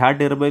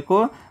ಬಹ್ಯಾಟ್ ಇರಬೇಕು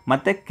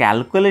ಮತ್ತು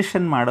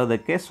ಕ್ಯಾಲ್ಕುಲೇಷನ್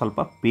ಮಾಡೋದಕ್ಕೆ ಸ್ವಲ್ಪ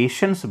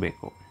ಪೇಷನ್ಸ್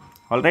ಬೇಕು.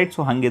 ಆಲ್ ರೈಟ್,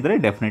 ಸೊ ಹಾಗಿದ್ರೆ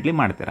ಡೆಫಿನೆಟ್ಲಿ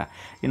ಮಾಡ್ತೀರಾ.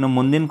 ಇನ್ನು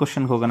ಮುಂದಿನ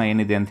ಕ್ವಶನ್ಗೆ ಹೋಗೋಣ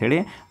ಏನಿದೆ ಅಂಥೇಳಿ.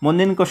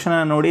 ಮುಂದಿನ ಕ್ವಶನ್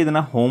ನೋಡಿ,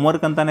 ಇದನ್ನು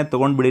ಹೋಮ್ವರ್ಕ್ ಅಂತಲೇ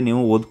ತೊಗೊಂಡ್ಬಿಡಿ,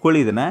 ನೀವು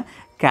ಓದ್ಕೊಳ್ಳಿ ಇದನ್ನು.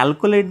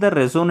 Calculate the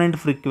ರೆಸೋನೆಂಟ್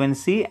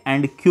frequency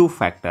and Q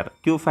factor.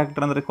 Q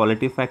factor ಅಂದರೆ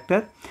quality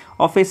factor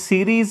of A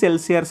series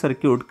LCR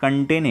circuit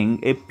containing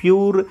A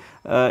pure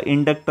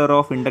inductor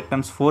of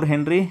inductance 4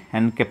 Henry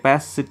and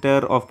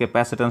capacitor of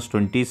capacitance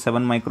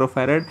 27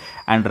 microfarad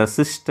and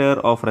resistor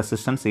of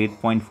resistance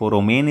 8.4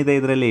 ohm. ಏನಿದೆ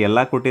ಇದರಲ್ಲಿ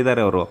ಎಲ್ಲ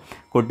ಕೊಟ್ಟಿದ್ದಾರೆ. ಅವರು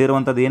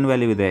ಕೊಟ್ಟಿರುವಂಥದ್ದು ಏನು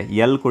value ಇದೆ,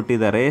 L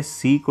ಕೊಟ್ಟಿದ್ದಾರೆ,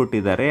 C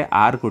ಕೊಟ್ಟಿದ್ದಾರೆ,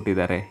 R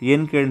ಕೊಟ್ಟಿದ್ದಾರೆ.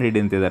 ಏನು ಕಂಡು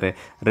ಹಿಡಿತಿದ್ದಾರೆ,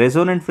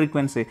 ರೆಸೋನೆಂಟ್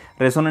ಫ್ರೀಕ್ವೆನ್ಸಿ.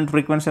 ರೆಸೋನೆಂಟ್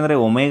ಫ್ರೀಕ್ವೆನ್ಸಿ ಅಂದರೆ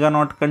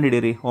ω0 ಕಂಡು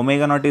ಹಿಡೀರಿ.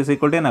 ω0 ಈಸ್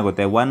ಈಕ್ವಲ್ ಟು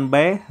ಏನಾಗುತ್ತೆ,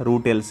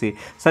 1/√LC.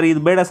 ಸರ್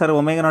ಇದು ಬೇಡ ಸರ್,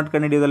 ω0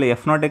 ಕಂಡು ಹಿಡಿಯೋದಲ್ಲ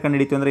f0 ಕಂಡು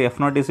ಹಿಡಿತೀವಿ ಅಂದರೆ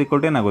f0 ಈಸ್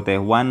ಈಕ್ವಲ್ ಟು ಏನಾಗುತ್ತೆ,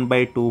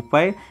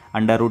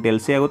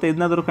 1/2π√LC ಆಗುತ್ತೆ.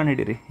 ಇದನ್ನಾದರೂ ಕಂಡು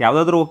ಹಿಡೀರಿ,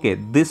 ಯಾವುದಾದ್ರೂ ಓಕೆ.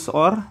 ದಿಸ್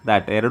ಆರ್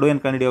ದ್ಯಾಟ್, ಎರಡು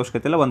ಏನು ಕಂಡು ಹಿಡಿಯೋ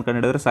ಅವಶ್ಯಕತೆ ಇಲ್ಲ, ಒಂದು ಕಂಡು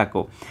ಹಿಡಿದ್ರೆ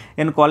ಸಾಕು.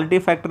 ಏನು quality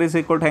factor is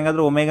equal to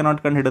ಹೆಂಗಾದ್ರೂ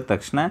ω0 ಕಂಡು ಹಿಡಿದ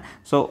ತಕ್ಷಣ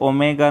ಸೊ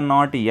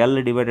ω0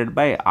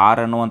 L/R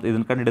ಅನ್ನುವಂಥ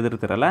ಇದನ್ನು ಕಂಡು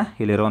ಹಿಡಿದಿರ್ತೀರಲ್ಲ,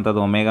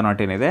 ಇಲ್ಲಿರುವಂಥದ್ದು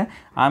ω0 ಏನಿದೆ.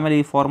 ಆಮೇಲೆ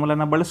ಈ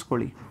ಫಾರ್ಮುಲಾನ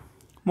ಬಳಸ್ಕೊಳ್ಳಿ,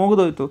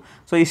 ಮುಗಿದೋಯ್ತು.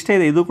 ಸೊ ಇಷ್ಟೇ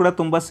ಇದೆ, ಇದು ಕೂಡ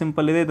ತುಂಬ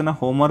ಸಿಂಪಲ್ ಇದೆ. ಇದನ್ನು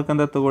ಹೋಮ್ವರ್ಕ್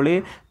ಅಂತ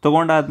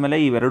ತೊಗೊಂಡಾದ್ಮೇಲೆ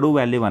ಇವೆರಡೂ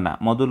ವ್ಯಾಲ್ಯೂವನ್ನು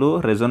ಮೊದಲು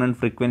ರೆಸೋನೆಂಟ್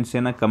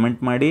ಫ್ರೀಕ್ವೆನ್ಸಿಯನ್ನು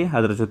ಕಮೆಂಟ್ ಮಾಡಿ,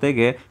 ಅದರ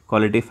ಜೊತೆಗೆ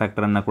ಕ್ವಾಲಿಟಿ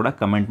ಫ್ಯಾಕ್ಟರನ್ನು ಕೂಡ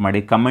ಕಮೆಂಟ್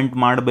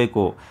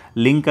ಮಾಡಬೇಕು.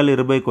 ಲಿಂಕಲ್ಲಿ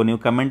ಇರಬೇಕು. ನೀವು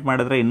ಕಮೆಂಟ್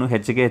ಮಾಡಿದ್ರೆ ಇನ್ನೂ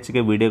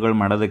ಹೆಚ್ಚಿಗೆ ವೀಡಿಯೋಗಳು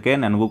ಮಾಡೋದಕ್ಕೆ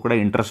ನನಗೂ ಕೂಡ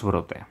ಇಂಟ್ರೆಸ್ಟ್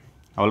ಬರುತ್ತೆ.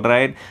 All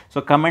right,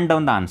 so comment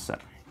down the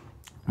answer.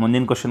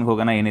 ಮುಂದಿನ ಕ್ವಶನ್ಗೆ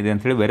ಹೋಗೋಣ ಏನಿದೆ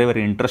ಅಂಥೇಳಿ.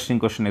 ವೆರಿ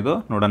ಇಂಟ್ರೆಸ್ಟಿಂಗ್ ಕ್ವಶನ್ ಇದು,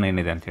 ನೋಡೋಣ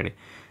ಏನಿದೆ ಅಂಥೇಳಿ.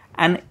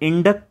 An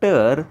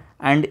inductor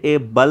and A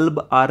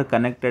bulb are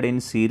connected in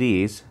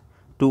series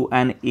two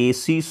an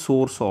AC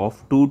source of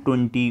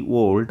 220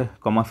 volt,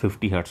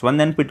 50 hertz. ಒಂದು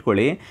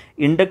ನೆನ್ಪಿಟ್ಕೊಳ್ಳಿ,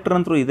 ಇಂಡಕ್ಟರ್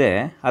ಅಂತೂ ಇದೆ,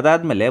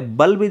 ಅದಾದಮೇಲೆ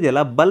ಬಲ್ಬ್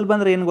ಇದೆಯಲ್ಲ, ಬಲ್ಬ್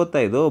ಅಂದರೆ ಏನು ಗೊತ್ತಾ,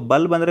 ಇದು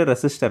ಬಲ್ಬ್ ಅಂದರೆ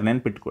ರೆಸಿಸ್ಟರ್.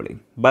 ನೆನ್ಪಿಟ್ಕೊಳ್ಳಿ,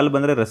 ಬಲ್ಬ್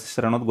ಅಂದರೆ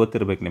ರೆಸಿಸ್ಟರ್ ಅನ್ನೋದು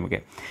ಗೊತ್ತಿರಬೇಕು ನಿಮಗೆ.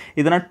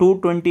 ಇದನ್ನು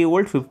 220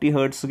 ವೋಲ್ಟ್ 50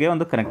 ಹರ್ಟ್ಸ್ಗೆ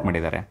ಒಂದು ಕನೆಕ್ಟ್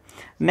ಮಾಡಿದ್ದಾರೆ.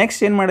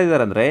 ನೆಕ್ಸ್ಟ್ ಏನು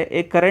ಮಾಡಿದ್ದಾರೆ ಅಂದರೆ,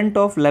 A current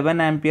off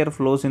 11 ampere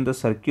flows in the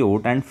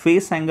circuit and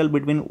face angle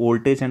between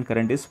voltage and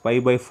current is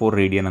 5/4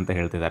 radian ಅಂತ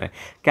ಹೇಳ್ತಿದ್ದಾರೆ.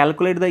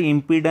 Calculate the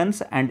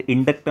impedance and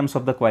inductance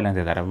of the coil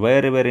ಅಂತಿದ್ದಾರೆ.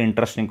 Very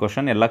interesting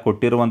question. ಎಲ್ಲ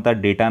ಕೊಟ್ಟಿರುವಂಥ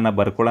ಡೇಟಾನ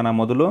ಬರ್ಕೊಳ್ಳೋಣ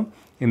ಮೊದಲು.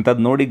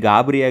 ಇಂಥದ್ದು ನೋಡಿ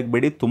ಗಾಬರಿ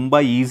ಆಗಬೇಡಿ, ತುಂಬ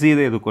ಈಸಿ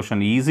ಇದೆ ಇದು ಕ್ವಶನ್.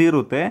 ಈಸಿ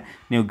ಇರುತ್ತೆ,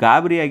 ನೀವು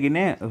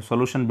ಗಾಬರಿಯಾಗಿಯೇ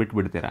ಸೊಲ್ಯೂಷನ್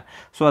ಬಿಟ್ಬಿಡ್ತೀರಾ.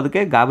 ಸೊ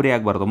ಅದಕ್ಕೆ ಗಾಬರಿ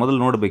ಆಗಬಾರ್ದು, ಮೊದಲು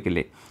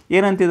ನೋಡಬೇಕಿಲ್ಲಿ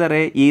ಏನಂತಿದ್ದಾರೆ.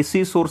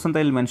 AC ಸೋರ್ಸ್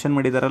ಅಂತ ಇಲ್ಲಿ ಮೆನ್ಷನ್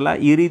ಮಾಡಿದಾರಲ್ಲ,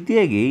 ಈ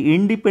ರೀತಿಯಾಗಿ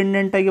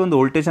ಇಂಡಿಪೆಂಡೆಂಟಾಗಿ ಒಂದು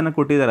ವೋಲ್ಟೇಜನ್ನು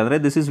ಕೊಟ್ಟಿದ್ದಾರೆ. ಅಂದರೆ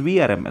this is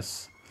VRMS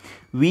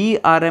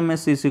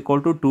is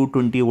equal to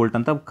 220 volt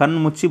ಅಂತ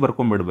ಕಣ್ಣು ಮುಚ್ಚಿ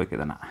ಬರ್ಕೊಂಡ್ಬಿಡ್ಬೇಕು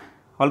ಇದನ್ನು.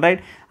 ಆಲ್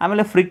ರೈಟ್,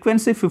 ಆಮೇಲೆ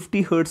ಫ್ರೀಕ್ವೆನ್ಸಿ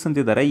 50 ಹರ್ಟ್ಸ್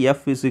ಅಂತಿದ್ದಾರೆ. F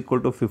is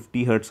equal to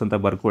 50 hertz ಅಂತ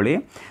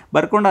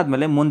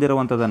ಬರ್ಕೊಂಡಾದ್ಮೇಲೆ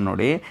ಮುಂದಿರುವಂಥದ್ದನ್ನು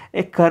ನೋಡಿ.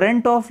 A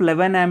current off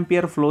 11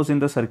 ampere flows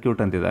in the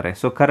circuit ಅಂತಿದ್ದಾರೆ.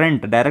 ಸೊ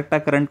ಕರೆಂಟ್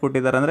ಡೈರೆಕ್ಟಾಗಿ ಕರೆಂಟ್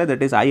ಕೊಟ್ಟಿದ್ದಾರೆ ಅಂದರೆ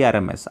that is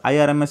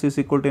IRMS is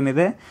equal to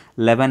ಏನಿದೆ,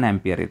 11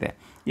 ಆಂಪಿಯರ್ ಇದೆ.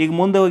 ಈಗ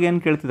ಮುಂದೆ ಹೋಗಿ ಏನು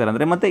ಕೇಳ್ತಿದ್ದಾರೆ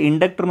ಅಂದರೆ, ಮತ್ತೆ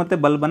ಇಂಡಕ್ಟರ್ ಮತ್ತು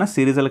ಬಲ್ಬನ್ನು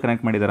ಸೀರೀಸಲ್ಲಿ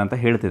ಕನೆಕ್ಟ್ ಮಾಡಿದ್ದಾರೆ ಅಂತ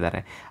ಹೇಳ್ತಿದ್ದಾರೆ.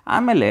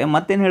 ಆಮೇಲೆ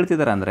ಮತ್ತೇನು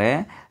ಹೇಳ್ತಿದ್ದಾರೆ ಅಂದರೆ,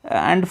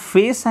 and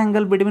face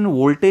angle between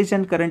voltage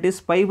and current is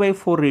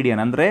 5/4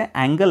 radian. ಅಂದರೆ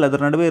ಆ್ಯಂಗಲ್,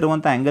 ಅದರ ನಡುವೆ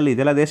ಇರುವಂಥ ಆ್ಯಂಗಲ್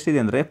ಇದೆಲ್ಲ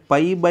ಅದೆಷ್ಟಿದೆ ಅಂದರೆ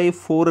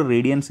 5/4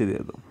 ರೇಡಿಯನ್ಸ್ ಇದೆ.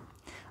 ಅದು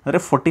ಅಂದರೆ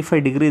 45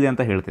 ಡಿಗ್ರಿ ಇದೆ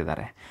ಅಂತ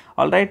ಹೇಳ್ತಿದ್ದಾರೆ.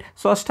 All right,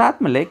 so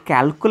ಅಷ್ಟಾದಮೇಲೆ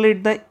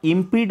calculate the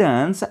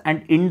impedance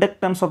and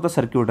inductance of the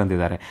circuit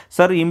ಅಂತಿದ್ದಾರೆ.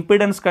 ಸರ್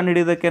ಇಂಪಿಡೆನ್ಸ್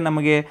ಕಂಡುಹಿಡಿಯೋದಕ್ಕೆ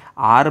ನಮಗೆ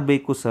R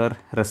ಬೇಕು ಸರ್,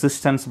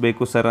 ರೆಸಿಸ್ಟೆನ್ಸ್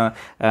ಬೇಕು ಸರ್,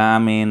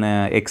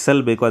 XL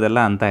ಬೇಕು, ಅದೆಲ್ಲ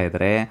ಅಂತ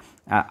ಇದ್ದರೆ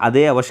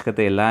ಅದೇ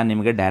ಅವಶ್ಯಕತೆ ಇಲ್ಲ.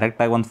 ನಿಮಗೆ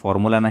ಡೈರೆಕ್ಟಾಗಿ ಒಂದು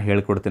ಫಾರ್ಮುಲಾನ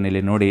ಹೇಳ್ಕೊಡ್ತೀನಿ.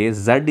 ಇಲ್ಲಿ ನೋಡಿ,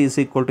 Z ಈಸ್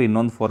ಈಕ್ವಲ್ ಟು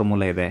ಇನ್ನೊಂದು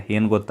ಫಾರ್ಮುಲಾ ಇದೆ.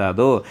 ಏನು ಗೊತ್ತಾ,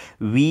 ಅದು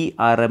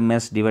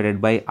VRMS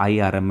 /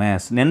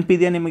 IRMS.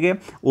 ನೆನಪಿದೆಯಾ ನಿಮಗೆ?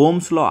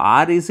 Ohm's law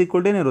R is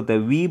equal to ಏನಿರುತ್ತೆ,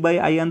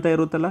 V/I ಅಂತ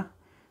ಇರುತ್ತಲ್ಲ,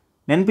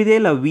 ನೆನಪಿದೆಯಾ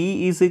ಇಲ್ಲ? V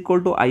is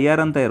equal to IR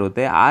ಅಂತ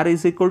ಇರುತ್ತೆ, R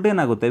ಈಸ್ ಈಕ್ವಲ್ ಟು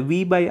ಏನಾಗುತ್ತೆ,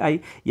 V/I.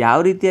 ಯಾವ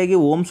ರೀತಿಯಾಗಿ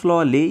ಓಮ್ಸ್ ಲಾ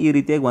ಅಲ್ಲಿ ಈ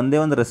ರೀತಿಯಾಗಿ ಒಂದೇ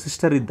ಒಂದು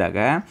ರೆಸಿಸ್ಟರ್ ಇದ್ದಾಗ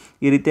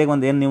ಈ ರೀತಿಯಾಗಿ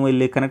ಒಂದು ಏನು ನೀವು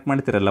ಇಲ್ಲಿ ಕನೆಕ್ಟ್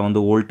ಮಾಡ್ತಿರಲ್ಲ,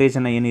 ಒಂದು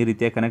ವೋಲ್ಟೇಜನ್ನು ಏನು ಈ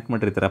ರೀತಿಯಾಗಿ ಕನೆಕ್ಟ್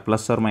ಮಾಡಿರ್ತೀರ,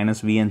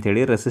 +or-V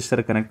ಅಂತೇಳಿ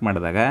ರೆಸಿಸ್ಟರ್ ಕನೆಕ್ಟ್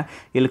ಮಾಡಿದಾಗ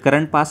ಇಲ್ಲಿ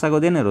current pass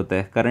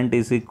ಆಗೋದೇನಿರುತ್ತೆ, current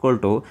is equal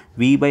to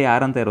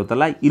V/R ಅಂತ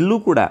ಇರುತ್ತಲ್ಲ. ಇಲ್ಲೂ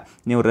ಕೂಡ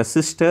ನೀವು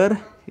ರೆಸಿಸ್ಟರ್,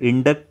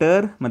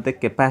 ಇಂಡಕ್ಟರ್ ಮತ್ತು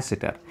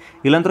ಕೆಪಾಸಿಟರ್,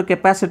 ಇಲ್ಲಾಂದ್ರೂ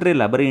ಕೆಪಾಸಿಟರ್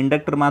ಇಲ್ಲ, ಬರೀ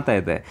ಇಂಡಕ್ಟರ್ ಮಾತ್ರ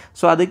ಇದೆ.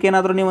 ಸೊ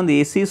ಅದಕ್ಕೇನಾದರೂ ನೀವು ಒಂದು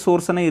AC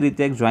ಸೋರ್ಸನ್ನು ಈ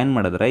ರೀತಿಯಾಗಿ ಜಾಯಿನ್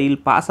ಮಾಡಿದ್ರೆ ಇಲ್ಲಿ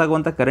ಪಾಸ್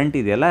ಆಗುವಂಥ ಕರೆಂಟ್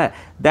ಇದೆಯಲ್ಲ,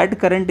 that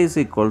current is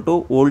equal to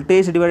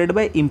voltage divided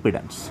by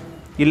impedance.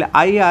 ಇಲ್ಲಿ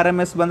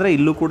I/RMS ಬಂದರೆ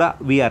ಇಲ್ಲೂ ಕೂಡ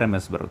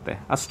V/RMS ಬರುತ್ತೆ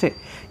ಅಷ್ಟೇ.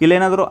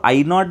 ಇಲ್ಲೇನಾದರೂ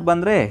I0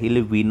 ಬಂದರೆ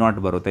ಇಲ್ಲಿ V0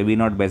 ಬರುತ್ತೆ,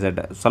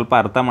 V0/Z. ಸ್ವಲ್ಪ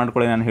ಅರ್ಥ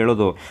ಮಾಡ್ಕೊಳ್ಳಿ ನಾನು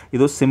ಹೇಳೋದು,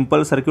 ಇದು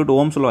ಸಿಂಪಲ್ ಸರ್ಕ್ಯೂಟ್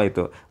ಓಮ್ಸ್ ಲಾ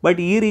ಆಯಿತು. ಬಟ್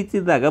ಈ ರೀತಿ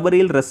ಇದ್ದಾಗ ಬರೀ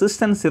ಇಲ್ಲಿ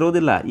ರೆಸಿಸ್ಟೆನ್ಸ್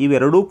ಇರೋದಿಲ್ಲ,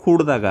 ಇವೆರಡೂ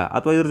ಕೂಡಿದಾಗ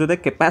ಅಥವಾ ಇದ್ರ ಜೊತೆ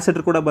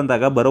ಕೆಪಾಸಿಟರ್ ಕೂಡ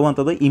ಬಂದಾಗ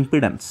ಬರುವಂಥದ್ದು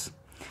ಇಂಪಿಡೆನ್ಸ್.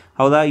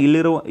 ಹೌದಾ,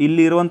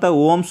 ಇಲ್ಲಿರುವಂಥ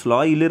ಓಮ್ಸ್ ಲಾ,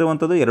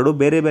 ಇಲ್ಲಿರುವಂಥದ್ದು ಎರಡೂ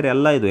ಬೇರೆ ಬೇರೆ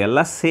ಅಲ್ಲ, ಇದು ಎಲ್ಲ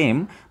ಸೇಮ್.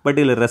 ಬಟ್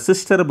ಇಲ್ಲಿ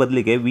ರೆಸಿಸ್ಟರ್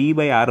ಬದಲಿಗೆ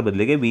V/R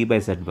ಬದಲಿಗೆ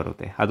V/Z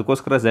ಬರುತ್ತೆ.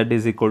 ಅದಕ್ಕೋಸ್ಕರ Z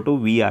 =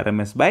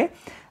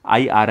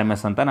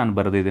 V/RMS/I/RMS ಅಂತ ನಾನು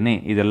ಬರೆದಿದ್ದೀನಿ.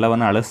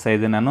 ಇದೆಲ್ಲವನ್ನು ಅಳಿಸ್ತಾ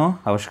ಇದ್ದೀನಿ ನಾನು,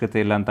 ಅವಶ್ಯಕತೆ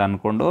ಇಲ್ಲ ಅಂತ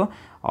ಅಂದ್ಕೊಂಡು.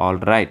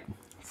 All right,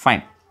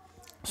 fine.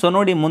 ಸೊ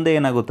ನೋಡಿ ಮುಂದೆ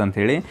ಏನಾಗುತ್ತೆ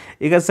ಅಂಥೇಳಿ,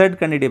 ಈಗ Z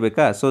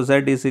ಕಂಡುಹಿಡಿಬೇಕಾ. ಸೊ Z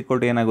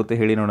ಏನಾಗುತ್ತೆ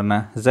ಹೇಳಿ ನೋಡೋಣ.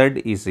 Z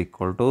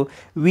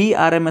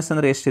V/RMS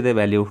ಅಂದರೆ ಎಷ್ಟಿದೆ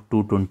ವ್ಯಾಲ್ಯೂ?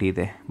 220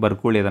 ಇದೆ.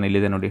 ಬರ್ಕೊಳ್ಳಿ ಅದನ್ನು,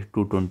 ಇಲ್ಲಿದೆ ನೋಡಿ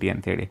 220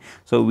 ಅಂಥೇಳಿ.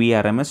 ಸೊ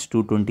V/RMS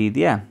 220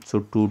 ಇದೆಯಾ? ಸೊ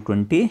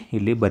 220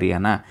 ಇಲ್ಲಿ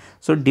ಬರೆಯೋಣ.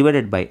 ಸೊ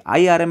ಡಿವೈಡೆಡ್ ಬೈ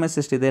I/RMS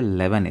ಎಷ್ಟಿದೆ?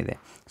 11 ಇದೆ.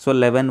 So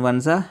 11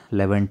 1s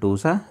 11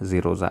 2s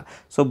 0s.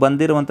 So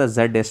ಬಂದಿರುವಂಥ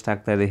Z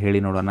ಎಷ್ಟಾಗ್ತಾ ಇದೆ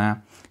ಹೇಳಿ ನೋಡೋಣ.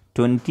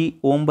 20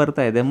 ಓಮ್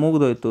ಬರ್ತಾ ಇದೆ,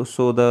 ಮುಗಿದೋಯ್ತು.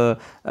 So the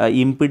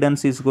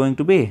impedance is going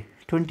to B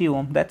 20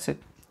 ohm. That's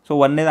it. So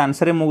ಒಂದೇದು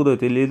ಆನ್ಸರೇ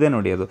ಮುಗಿದೋಯ್ತು. ಇಲ್ಲಿ ಇದೆ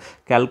ನೋಡಿ, ಅದು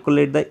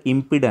calculate the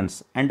impedance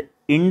and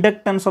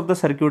inductance of the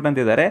circuit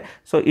ಅಂತಿದ್ದಾರೆ.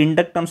 ಸೊ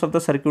ಇಂಡಕ್ಟನ್ಸ್ ಆಫ್ ದ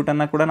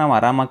ಸರ್ಕ್ಯೂಟನ್ನು ಕೂಡ ನಾವು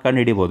ಆರಾಮಾಗಿ ಕಂಡು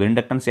ಹಿಡಿಬೋದು.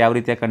 ಇಂಡಕ್ಟನ್ಸ್ ಯಾವ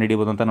ರೀತಿಯಾಗಿ ಕಂಡು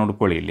ಹಿಡಿಬೋದು ಅಂತ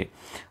ನೋಡ್ಕೊಳ್ಳಿ ಇಲ್ಲಿ.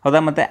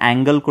 ಹೌದಾ, ಮತ್ತು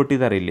ಆ್ಯಂಗಲ್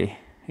ಕೊಟ್ಟಿದ್ದಾರೆ ಇಲ್ಲಿ.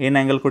 ಏನು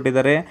ಆ್ಯಂಗಲ್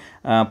ಕೊಟ್ಟಿದ್ದಾರೆ?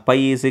 π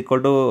 =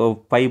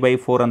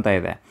 π/4 ಅಂತ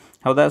ಇದೆ.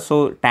 ಹೌದಾ, ಸೊ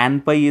tan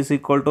π =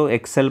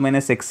 XL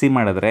 - XC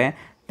ಮಾಡಿದ್ರೆ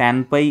tan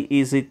π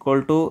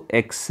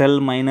XL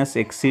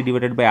 - XC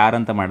 / R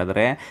ಅಂತ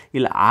ಮಾಡಿದ್ರೆ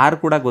ಇಲ್ಲಿ R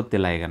ಕೂಡ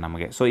ಗೊತ್ತಿಲ್ಲ ಈಗ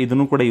ನಮಗೆ. ಸೊ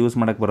ಇದನ್ನು ಕೂಡ ಯೂಸ್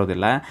ಮಾಡೋಕ್ಕೆ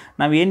ಬರೋದಿಲ್ಲ.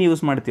 ನಾವು ಏನು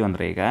ಯೂಸ್ ಮಾಡ್ತೀವಿ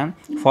ಅಂದರೆ ಈಗ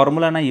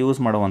ಫಾರ್ಮುಲಾನ ಯೂಸ್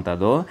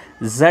ಮಾಡುವಂಥದ್ದು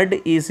Z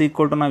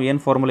ನಾವು ಏನು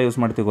ಫಾರ್ಮುಲಾ ಯೂಸ್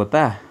ಮಾಡ್ತೀವಿ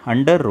ಗೊತ್ತಾ?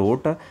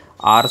 √R²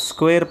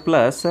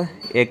 +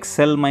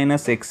 XL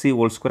 - XC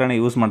ಹೋಲ್²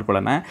 ಯೂಸ್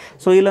ಮಾಡ್ಕೊಳ್ಳೋಣ.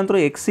 ಸೊ ಇಲ್ಲಂತರೂ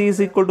XC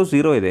 =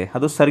 0 ಇದೆ,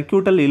 ಅದು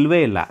ಸರ್ಕ್ಯೂಟಲ್ಲಿ ಇಲ್ಲವೇ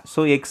ಇಲ್ಲ. ಸೊ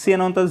XC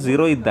ಅನ್ನುವಂಥದ್ದು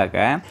 0 ಇದ್ದಾಗ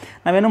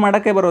ನಾವೇನು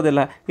ಮಾಡೋಕ್ಕೆ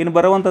ಬರೋದಿಲ್ಲ. ಇನ್ನು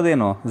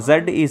ಬರುವಂಥದ್ದೇನು? Z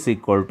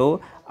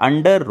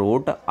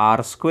 √R²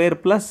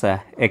 +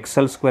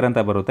 XL² ಅಂತ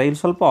ಬರುತ್ತೆ. ಇಲ್ಲಿ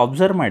ಸ್ವಲ್ಪ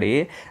ಅಬ್ಸರ್ವ್ ಮಾಡಿ,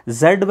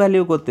 Z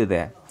ವ್ಯಾಲ್ಯೂ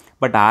ಗೊತ್ತಿದೆ,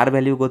 ಬಟ್ R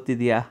ವ್ಯಾಲ್ಯೂ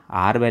ಗೊತ್ತಿದೆಯಾ?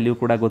 R ವ್ಯಾಲ್ಯೂ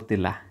ಕೂಡ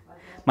ಗೊತ್ತಿಲ್ಲ.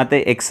 ಮತ್ತು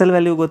XL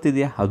ವ್ಯಾಲ್ಯೂ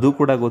ಗೊತ್ತಿದೆಯಾ? ಅದು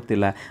ಕೂಡ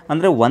ಗೊತ್ತಿಲ್ಲ.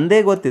 ಅಂದರೆ ಒಂದೇ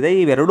ಗೊತ್ತಿದೆ,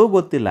 ಇವೆರಡೂ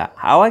ಗೊತ್ತಿಲ್ಲ.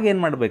 ಆವಾಗ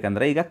ಏನು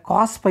ಮಾಡಬೇಕಂದ್ರೆ ಈಗ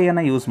cos π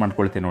ಯೂಸ್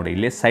ಮಾಡ್ಕೊಳ್ತೀನಿ ನೋಡಿ.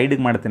 ಇಲ್ಲಿ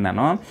ಸೈಡಿಗೆ ಮಾಡ್ತೀನಿ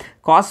ನಾನು.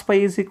 cos π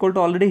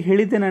ಆಲ್ರೆಡಿ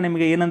ಹೇಳಿದ್ದೆ ನಾನು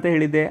ನಿಮಗೆ. ಏನಂತ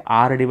ಹೇಳಿದ್ದೆ?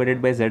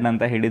 R/Z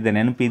ಅಂತ ಹೇಳಿದ್ದೆ.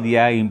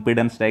 ನೆನಪಿದೆಯಾ?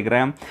 ಇಂಪಿಡೆನ್ಸ್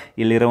ಡಯಾಗ್ರಾಮ್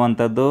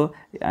ಇಲ್ಲಿರುವಂಥದ್ದು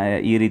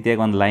ಈ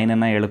ರೀತಿಯಾಗಿ ಒಂದು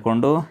ಲೈನನ್ನು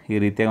ಎಳ್ಕೊಂಡು, ಈ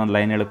ರೀತಿಯಾಗಿ ಒಂದು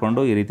ಲೈನ್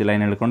ಎಳ್ಕೊಂಡು, ಈ ರೀತಿ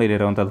ಲೈನ್ ಎಳ್ಕೊಂಡು,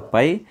 ಇಲ್ಲಿರುವಂಥದ್ದು π,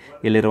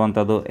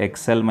 ಇಲ್ಲಿರುವಂಥದ್ದು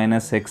XL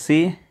 - XC,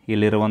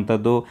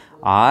 ಇಲ್ಲಿರುವಂಥದ್ದು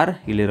R,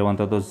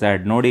 ಇಲ್ಲಿರುವಂಥದ್ದು Z.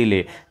 ನೋಡಿ ಇಲ್ಲಿ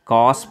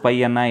cos π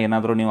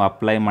ಏನಾದರೂ ನೀವು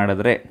ಅಪ್ಲೈ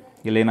ಮಾಡಿದ್ರೆ,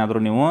 ಇಲ್ಲೇನಾದರೂ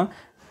ನೀವು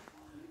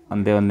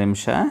ಒಂದೇ ಒಂದು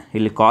ನಿಮಿಷ,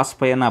 ಇಲ್ಲಿ cos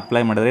π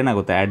ಅಪ್ಲೈ ಮಾಡಿದ್ರೆ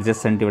ಏನಾಗುತ್ತೆ?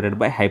 ಅಡ್ಜಸೆಂಟ್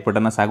 /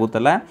 ಹೈಪೋಟನಸ್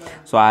ಆಗುತ್ತಲ್ಲ.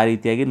 ಸೊ ಆ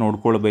ರೀತಿಯಾಗಿ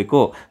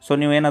ನೋಡ್ಕೊಳ್ಬೇಕು. ಸೊ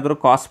ನೀವೇನಾದರೂ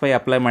cos π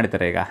ಅಪ್ಲೈ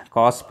ಮಾಡ್ತಾರೆ. ಈಗ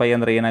cos π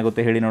ಅಂದರೆ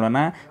ಏನಾಗುತ್ತೆ ಹೇಳಿ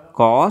ನೋಡೋಣ.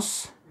 cos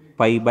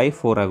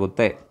π/4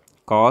 ಆಗುತ್ತೆ.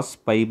 cos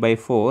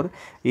π/4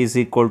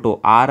 =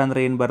 R ಅಂದರೆ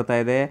ಏನು ಬರ್ತಾ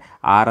ಇದೆ?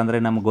 R ಅಂದರೆ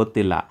ನಮ್ಗೆ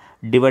ಗೊತ್ತಿಲ್ಲ.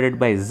 ಡಿವೈಡೆಡ್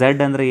ಬೈ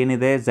Z ಅಂದರೆ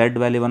ಏನಿದೆ? Z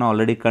ವ್ಯಾಲ್ಯೂವನ್ನು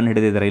ಆಲ್ರೆಡಿ ಕಂಡು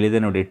ಹಿಡಿದಿದ್ದಾರೆ. ಇಲ್ಲಿದೆ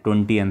ನೋಡಿ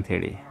 20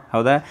 ಅಂಥೇಳಿ.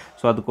 ಹೌದಾ,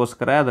 ಸೊ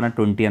ಅದಕ್ಕೋಸ್ಕರ ಅದನ್ನು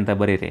 20 ಅಂತ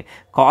ಬರೀರಿ.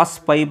 cos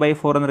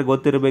π/4 ಅಂದರೆ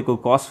ಗೊತ್ತಿರಬೇಕು.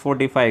 cos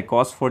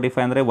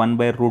 45 ಅಂದರೆ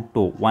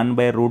 1/√2.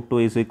 1/√2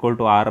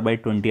 =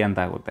 R/20 ಅಂತ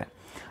ಆಗುತ್ತೆ.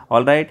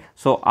 All right.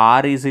 ಸೊ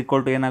R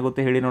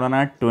ಏನಾಗುತ್ತೆ ಹೇಳಿ ನೋಡೋಣ.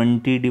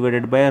 20 /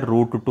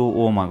 √2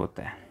 ಓಮ್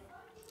ಆಗುತ್ತೆ.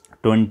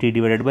 20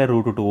 /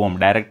 √2 ಓಮ್.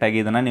 ಡೈರೆಕ್ಟಾಗಿ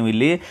ಇದನ್ನು ನೀವು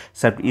ಇಲ್ಲಿ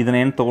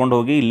ಇದನ್ನೇನು ತೊಗೊಂಡು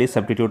ಹೋಗಿ ಇಲ್ಲಿ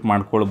ಸಬ್ಸ್ಟಿಟ್ಯೂಟ್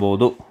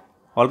ಮಾಡ್ಕೊಳ್ಬೋದು.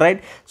 All right.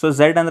 ಸೊ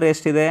Z ಅಂದರೆ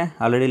ಎಷ್ಟಿದೆ?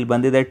 ಆಲ್ರೆಡಿ ಇಲ್ಲಿ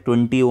ಬಂದಿದೆ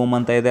 20 ಓಮ್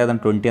ಅಂತ ಇದೆ.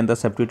 ಅದನ್ನು 20 ಅಂತ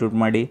ಸಬ್ಸ್ಟಿಟ್ಯೂಟ್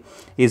ಮಾಡಿ.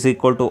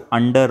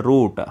 √R²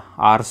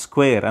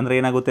 ಅಂದರೆ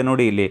ಏನಾಗುತ್ತೆ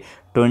ನೋಡಿ ಇಲ್ಲಿ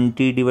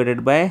 20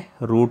 /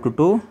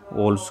 √2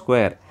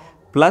 ಹೋಲ್²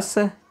 ಪ್ಲಸ್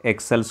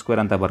XL²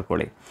 ಅಂತ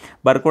ಬರ್ಕೊಳ್ಳಿ.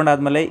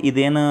 ಬರ್ಕೊಂಡಾದ್ಮೇಲೆ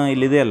ಇದೇನು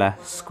ಇಲ್ಲಿದೆಯಲ್ಲ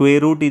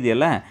ಸ್ಕ್ವೇರ್ ರೂಟ್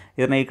ಇದೆಯಲ್ಲ,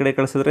 ಇದನ್ನು ಈ ಕಡೆ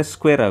ಕಳಿಸಿದ್ರೆ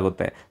ಸ್ಕ್ವೇರ್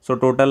ಆಗುತ್ತೆ. ಸೊ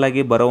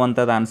ಟೋಟಲಾಗಿ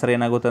ಬರೋವಂಥದ್ದು ಆನ್ಸರ್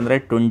ಏನಾಗುತ್ತೆ ಅಂದರೆ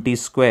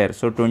 20².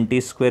 ಸೊ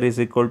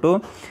 20²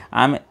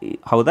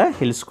 ಹೌದಾ,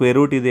 ಇಲ್ಲಿ ಸ್ಕ್ವೇರ್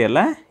ರೂಟ್ ಇದೆಯಲ್ಲ,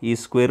 ಈ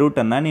ಸ್ಕ್ವೇರ್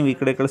ರೂಟನ್ನು ನೀವು ಈ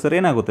ಕಡೆ ಕಳಿಸಿದ್ರೆ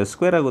ಏನಾಗುತ್ತೆ?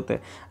 ಸ್ಕ್ವೇರ್ ಆಗುತ್ತೆ.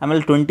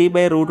 ಆಮೇಲೆ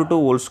 20/√2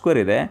 ಹೋಲ್²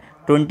 ಇದೆ.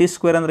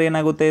 20² ಅಂದರೆ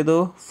ಏನಾಗುತ್ತೆ? ಇದು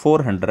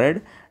 400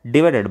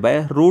 ಡಿವೈಡೆಡ್ ಬೈ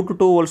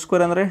 √2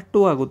 ಹೋಲ್² ಅಂದರೆ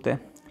 2 ಆಗುತ್ತೆ.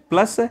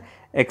 ಪ್ಲಸ್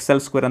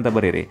XL² ಅಂತ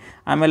ಬರೀರಿ.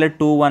 ಆಮೇಲೆ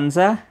 2 1s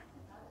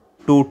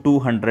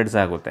 200s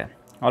ಆಗುತ್ತೆ.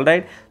 All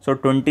right. ಸೊ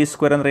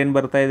 20² ಅಂದರೆ ಏನು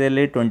ಬರ್ತಾ ಇದೆ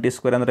ಇಲ್ಲಿ?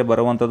 20² ಅಂದರೆ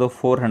ಬರುವಂಥದ್ದು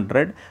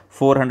 400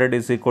 =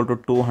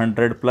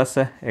 200 ಪ್ಲಸ್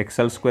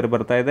XL²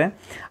 ಬರ್ತಾ ಇದೆ.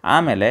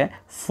 ಆಮೇಲೆ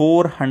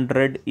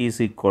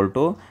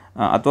 400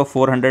 ಅಥವಾ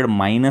 400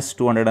 -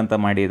 200 ಅಂತ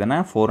ಮಾಡಿ ಇದನ್ನು.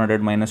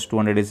 400 -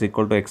 200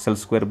 =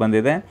 XL²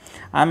 ಬಂದಿದೆ.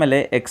 ಆಮೇಲೆ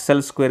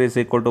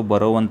XL²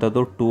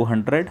 ಬರುವಂಥದ್ದು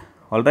 200.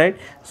 All right.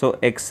 ಸೊ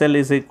XL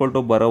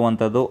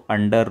ಬರುವಂಥದ್ದು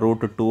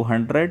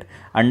 √200.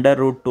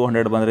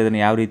 √200 ಬಂದರೆ ಇದನ್ನು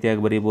ಯಾವ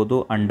ರೀತಿಯಾಗಿ ಬರೀಬೋದು?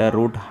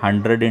 √100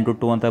 ×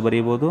 2 ಅಂತ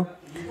ಬರೀಬೋದು.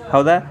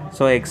 ಹೌದಾ.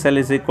 ಸೊ XL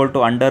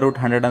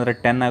 √100 ಅಂದರೆ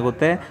 10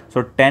 ಆಗುತ್ತೆ. ಸೊ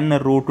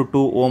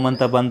 10√2 ಓಮ್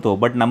ಅಂತ ಬಂತು.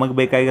 ಬಟ್ ನಮಗೆ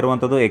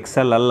ಬೇಕಾಗಿರುವಂಥದ್ದು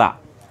XL ಅಲ್ಲ.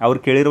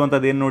 ಅವ್ರು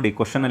ಕೇಳಿರುವಂಥದ್ದು ಏನು ನೋಡಿ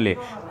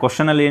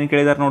ಕ್ವಶನಲ್ಲಿ ಏನು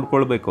ಕೇಳಿದ್ದಾರೆ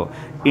ನೋಡ್ಕೊಳ್ಬೇಕು.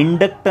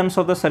 Inductance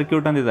of the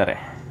circuit ಅಂದಿದ್ದಾರೆ.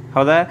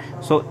 ಹೌದಾ.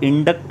 So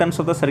inductance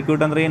of the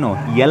circuit ಅಂದರೆ ಏನು?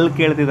 ಎಲ್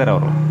ಕೇಳ್ತಿದ್ದಾರೆ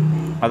ಅವರು.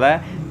 ಹೌದಾ,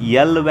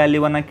 ಎಲ್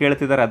ವ್ಯಾಲ್ಯೂವನ್ನು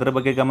ಕೇಳ್ತಿದ್ದಾರೆ, ಅದ್ರ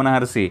ಬಗ್ಗೆ ಗಮನ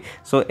ಹರಿಸಿ.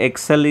 ಸೊ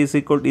ಎಕ್ಸೆಲ್ ಈಸ್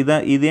ಈಕ್ವಲ್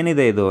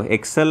ಇದೇನಿದೆ ಇದು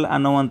ಎಕ್ಸೆಲ್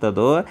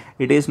ಅನ್ನುವಂಥದ್ದು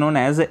it is known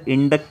as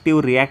inductive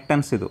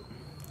reactance. ಇದು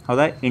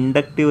ಹೌದಾ,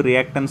 ಇಂಡಕ್ಟಿವ್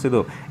ರಿಯಾಕ್ಟನ್ಸ್, ಇದು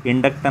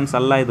ಇಂಡಕ್ಟನ್ಸ್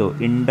ಅಲ್ಲ, ಇದು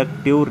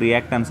ಇಂಡಕ್ಟಿವ್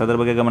ರಿಯಾಕ್ಟನ್ಸ್, ಅದ್ರ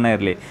ಬಗ್ಗೆ ಗಮನ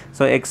ಇರಲಿ.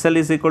 So Excel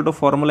is equal to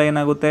formula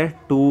ಏನಾಗುತ್ತೆ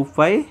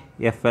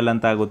 2πfl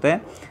ಅಂತ ಆಗುತ್ತೆ.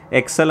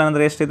 ಎಕ್ಸೆಲ್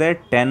ಅಂದರೆ ಎಷ್ಟಿದೆ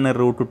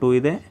 10√2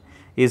 ಇದೆ,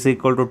 is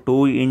equal to 2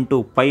 into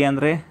pi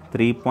ಅಂದರೆ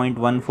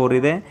 3.14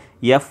 ಇದೆ,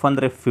 ಎಫ್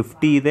ಅಂದರೆ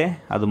 50 ಇದೆ,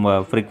 ಅದು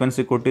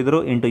ಫ್ರೀಕ್ವೆನ್ಸಿ ಕೊಟ್ಟಿದ್ರು,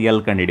 ಇಂಟು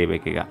ಎಲ್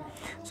ಕಂಡುಹಿಡಿಬೇಕೀಗ.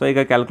 ಸೊ ಈಗ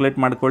ಕ್ಯಾಲ್ಕುಲೇಟ್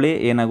ಮಾಡ್ಕೊಳ್ಳಿ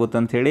ಏನಾಗುತ್ತೆ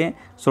ಅಂಥೇಳಿ.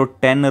 ಸೊ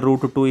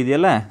 10√2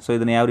 ಇದೆಯಲ್ಲ, ಸೊ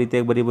ಇದನ್ನು ಯಾವ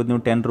ರೀತಿಯಾಗಿ ಬರೀಬೋದು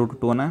ನೀವು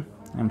 10√2ನ?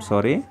 ಐ ಆಮ್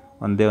ಸಾರಿ,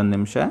 ಒಂದೇ ಒಂದು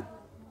ನಿಮಿಷ,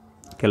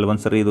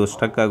 ಕೆಲವೊಂದು ಸರಿ ಇದು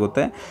ಸ್ಟ್ರಕ್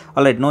ಆಗುತ್ತೆ.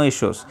 All right, no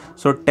issues.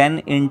 So 10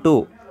 into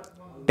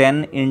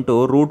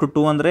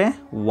 √2 ಅಂದರೆ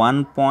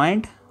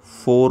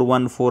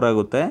 1.414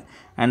 ಆಗುತ್ತೆ.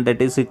 And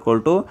that is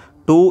equal to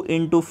 2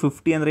 into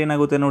 50 ಅಂದರೆ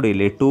ಏನಾಗುತ್ತೆ ನೋಡಿ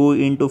ಇಲ್ಲಿ, 2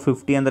 ಇಂಟು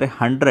 50 ಅಂದರೆ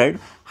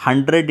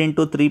 100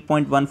 ಇಂಟು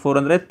 3.14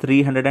 ಅಂದರೆ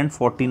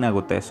 314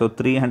 ಆಗುತ್ತೆ. ಸೊ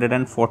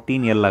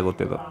 314 ಎಲ್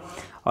ಆಗುತ್ತೆ ಇದು.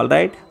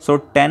 ಆಲ್ರೈಟ್, ಸೊ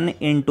 10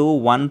 ಇಂಟು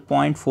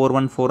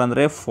 1.414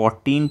 ಅಂದರೆ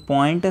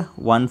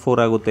 14.14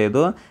 ಆಗುತ್ತೆ.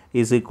 ಇದು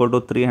ಈಸ್ ಈಕ್ವಲ್ ಟು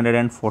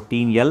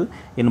 314 ಎಲ್.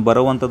 ಇನ್ನು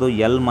ಬರುವಂಥದ್ದು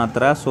ಎಲ್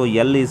ಮಾತ್ರ. So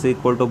L is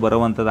equal to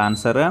ಬರುವಂಥದ್ದು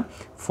ಆನ್ಸರ್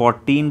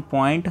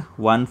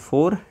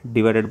 14.14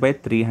 ಡಿವೈಡೆಡ್ ಬೈ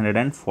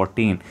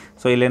 314.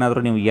 ಸೊ ಇಲ್ಲೇನಾದರೂ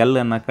ನೀವು ಎಲ್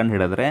ಅನ್ನು ಕಂಡು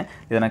ಹಿಡಿದ್ರೆ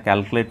ಇದನ್ನು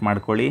ಕ್ಯಾಲ್ಕುಲೇಟ್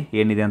ಮಾಡ್ಕೊಳ್ಳಿ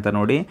ಏನಿದೆ ಅಂತ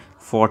ನೋಡಿ.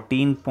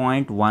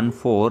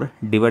 14.14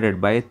 ಡಿವೈಡೆಡ್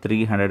ಬೈ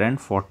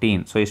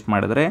 314. ಸೊ ಇಷ್ಟು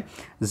ಮಾಡಿದ್ರೆ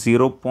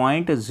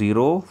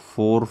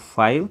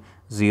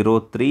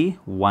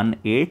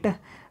 0.0450318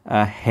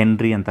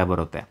 ಹೆನ್ರಿ ಅಂತ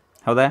ಬರುತ್ತೆ.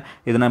 ಹೌದಾ,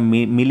 ಇದನ್ನು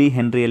ಮಿಲಿ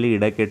ಹೆನ್ರಿಯಲ್ಲಿ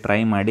ಇಡೋಕ್ಕೆ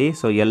ಟ್ರೈ ಮಾಡಿ.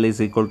 So L is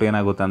equal to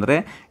ಏನಾಗುತ್ತೆ ಅಂದರೆ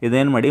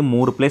ಇದೇನು ಮಾಡಿ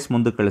 3 ಪ್ಲೇಸ್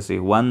ಮುಂದೆ ಕಳಿಸಿ,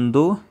 1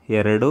 2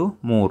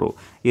 3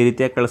 ಈ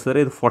ರೀತಿಯಾಗಿ ಕಳಿಸಿದ್ರೆ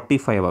ಇದು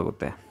 45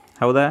 ಆಗುತ್ತೆ.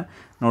 ಹೌದಾ,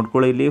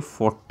 ನೋಡ್ಕೊಳ್ಳಿ ಇಲ್ಲಿ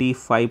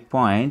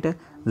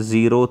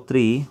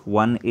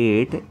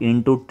 45.0318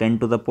 ಇಂಟು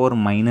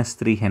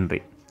 10⁻³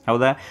 ಹೆನ್ರಿ.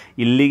 ಹೌದಾ,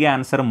 ಇಲ್ಲಿಗೆ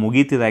ಆನ್ಸರ್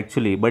ಮುಗೀತಿದೆ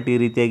ಆ್ಯಕ್ಚುಲಿ. ಬಟ್ ಈ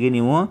ರೀತಿಯಾಗಿ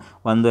ನೀವು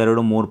 1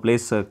 2 3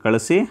 ಪ್ಲೇಸ್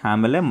ಕಳಿಸಿ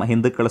ಆಮೇಲೆ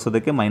ಹಿಂದಕ್ಕೆ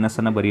ಕಳಿಸೋದಕ್ಕೆ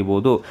ಮೈನಸನ್ನು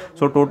ಬರೀಬೋದು.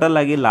 ಸೊ ಟೋಟಲ್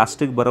ಆಗಿ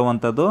ಲಾಸ್ಟಿಗೆ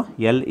ಬರುವಂಥದ್ದು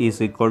L is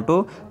equal to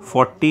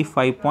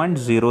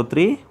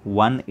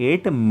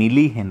 45.0318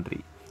 milli henry.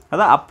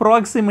 ಅದು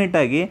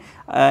ಅಪ್ರಾಕ್ಸಿಮೇಟಾಗಿ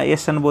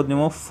ಎಷ್ಟು ಅನ್ಬೋದು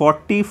ನೀವು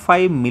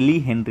 45 ಮಿಲಿ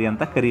ಹೆನ್ರಿ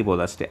ಅಂತ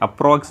ಕರಿಬೋದು ಅಷ್ಟೇ,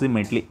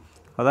 ಅಪ್ರಾಕ್ಸಿಮೇಟ್ಲಿ.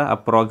 ಹೌದಾ,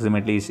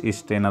 ಅಪ್ರಾಕ್ಸಿಮೇಟ್ಲಿ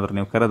ಇಷ್ಟು ಏನಾದರೂ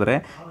ನೀವು ಕರೆದ್ರೆ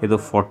ಇದು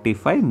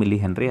 45 ಮಿಲಿ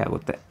ಹೆನ್ರಿ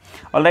ಆಗುತ್ತೆ.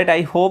 All right, I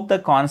hope the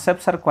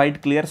concepts are quite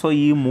clear. So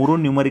ಈ 3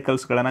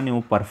 ನ್ಯೂಮರಿಕಲ್ಸ್ಗಳನ್ನು ನೀವು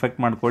ಪರ್ಫೆಕ್ಟ್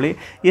ಮಾಡ್ಕೊಳ್ಳಿ.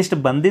 ಇಷ್ಟು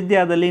ಬಂದಿದ್ದೇ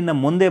ಆದಲ್ಲಿ ಇನ್ನು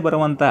ಮುಂದೆ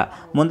ಬರುವಂಥ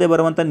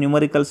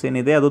ನ್ಯೂಮರಿಕಲ್ಸ್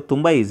ಏನಿದೆ ಅದು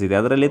ತುಂಬ ಈಸಿ ಇದೆ.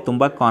 ಅದರಲ್ಲಿ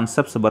ತುಂಬ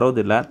ಕಾನ್ಸೆಪ್ಟ್ಸ್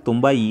ಬರೋದಿಲ್ಲ,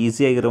 ತುಂಬ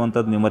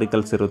ಈಸಿಯಾಗಿರುವಂಥದ್ದು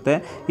ನ್ಯೂಮರಿಕಲ್ಸ್ ಇರುತ್ತೆ.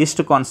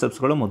 ಇಷ್ಟು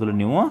ಕಾನ್ಸೆಪ್ಟ್ಸ್ಗಳು ಮೊದಲು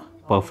ನೀವು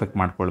ಪರ್ಫೆಕ್ಟ್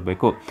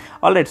ಮಾಡ್ಕೊಳ್ಬೇಕು.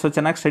 ಆಲ್ರೈಟ್, ಸೊ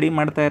ಚೆನ್ನಾಗಿ ಸ್ಟಡಿ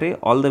ಮಾಡ್ತಾ ಇರಿ.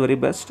 All the very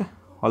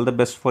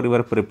best for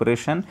your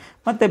preparation.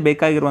 ಮತ್ತು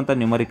ಬೇಕಾಗಿರುವಂಥ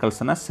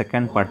ನ್ಯೂಮರಿಕಲ್ಸನ್ನು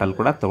ಸೆಕೆಂಡ್ ಪಾರ್ಟಲ್ಲಿ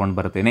ಕೂಡ ತೊಗೊಂಡು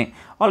ಬರ್ತೀನಿ.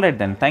 All right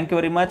then, thank you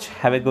very much.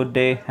 Have A good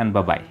day and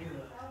bye.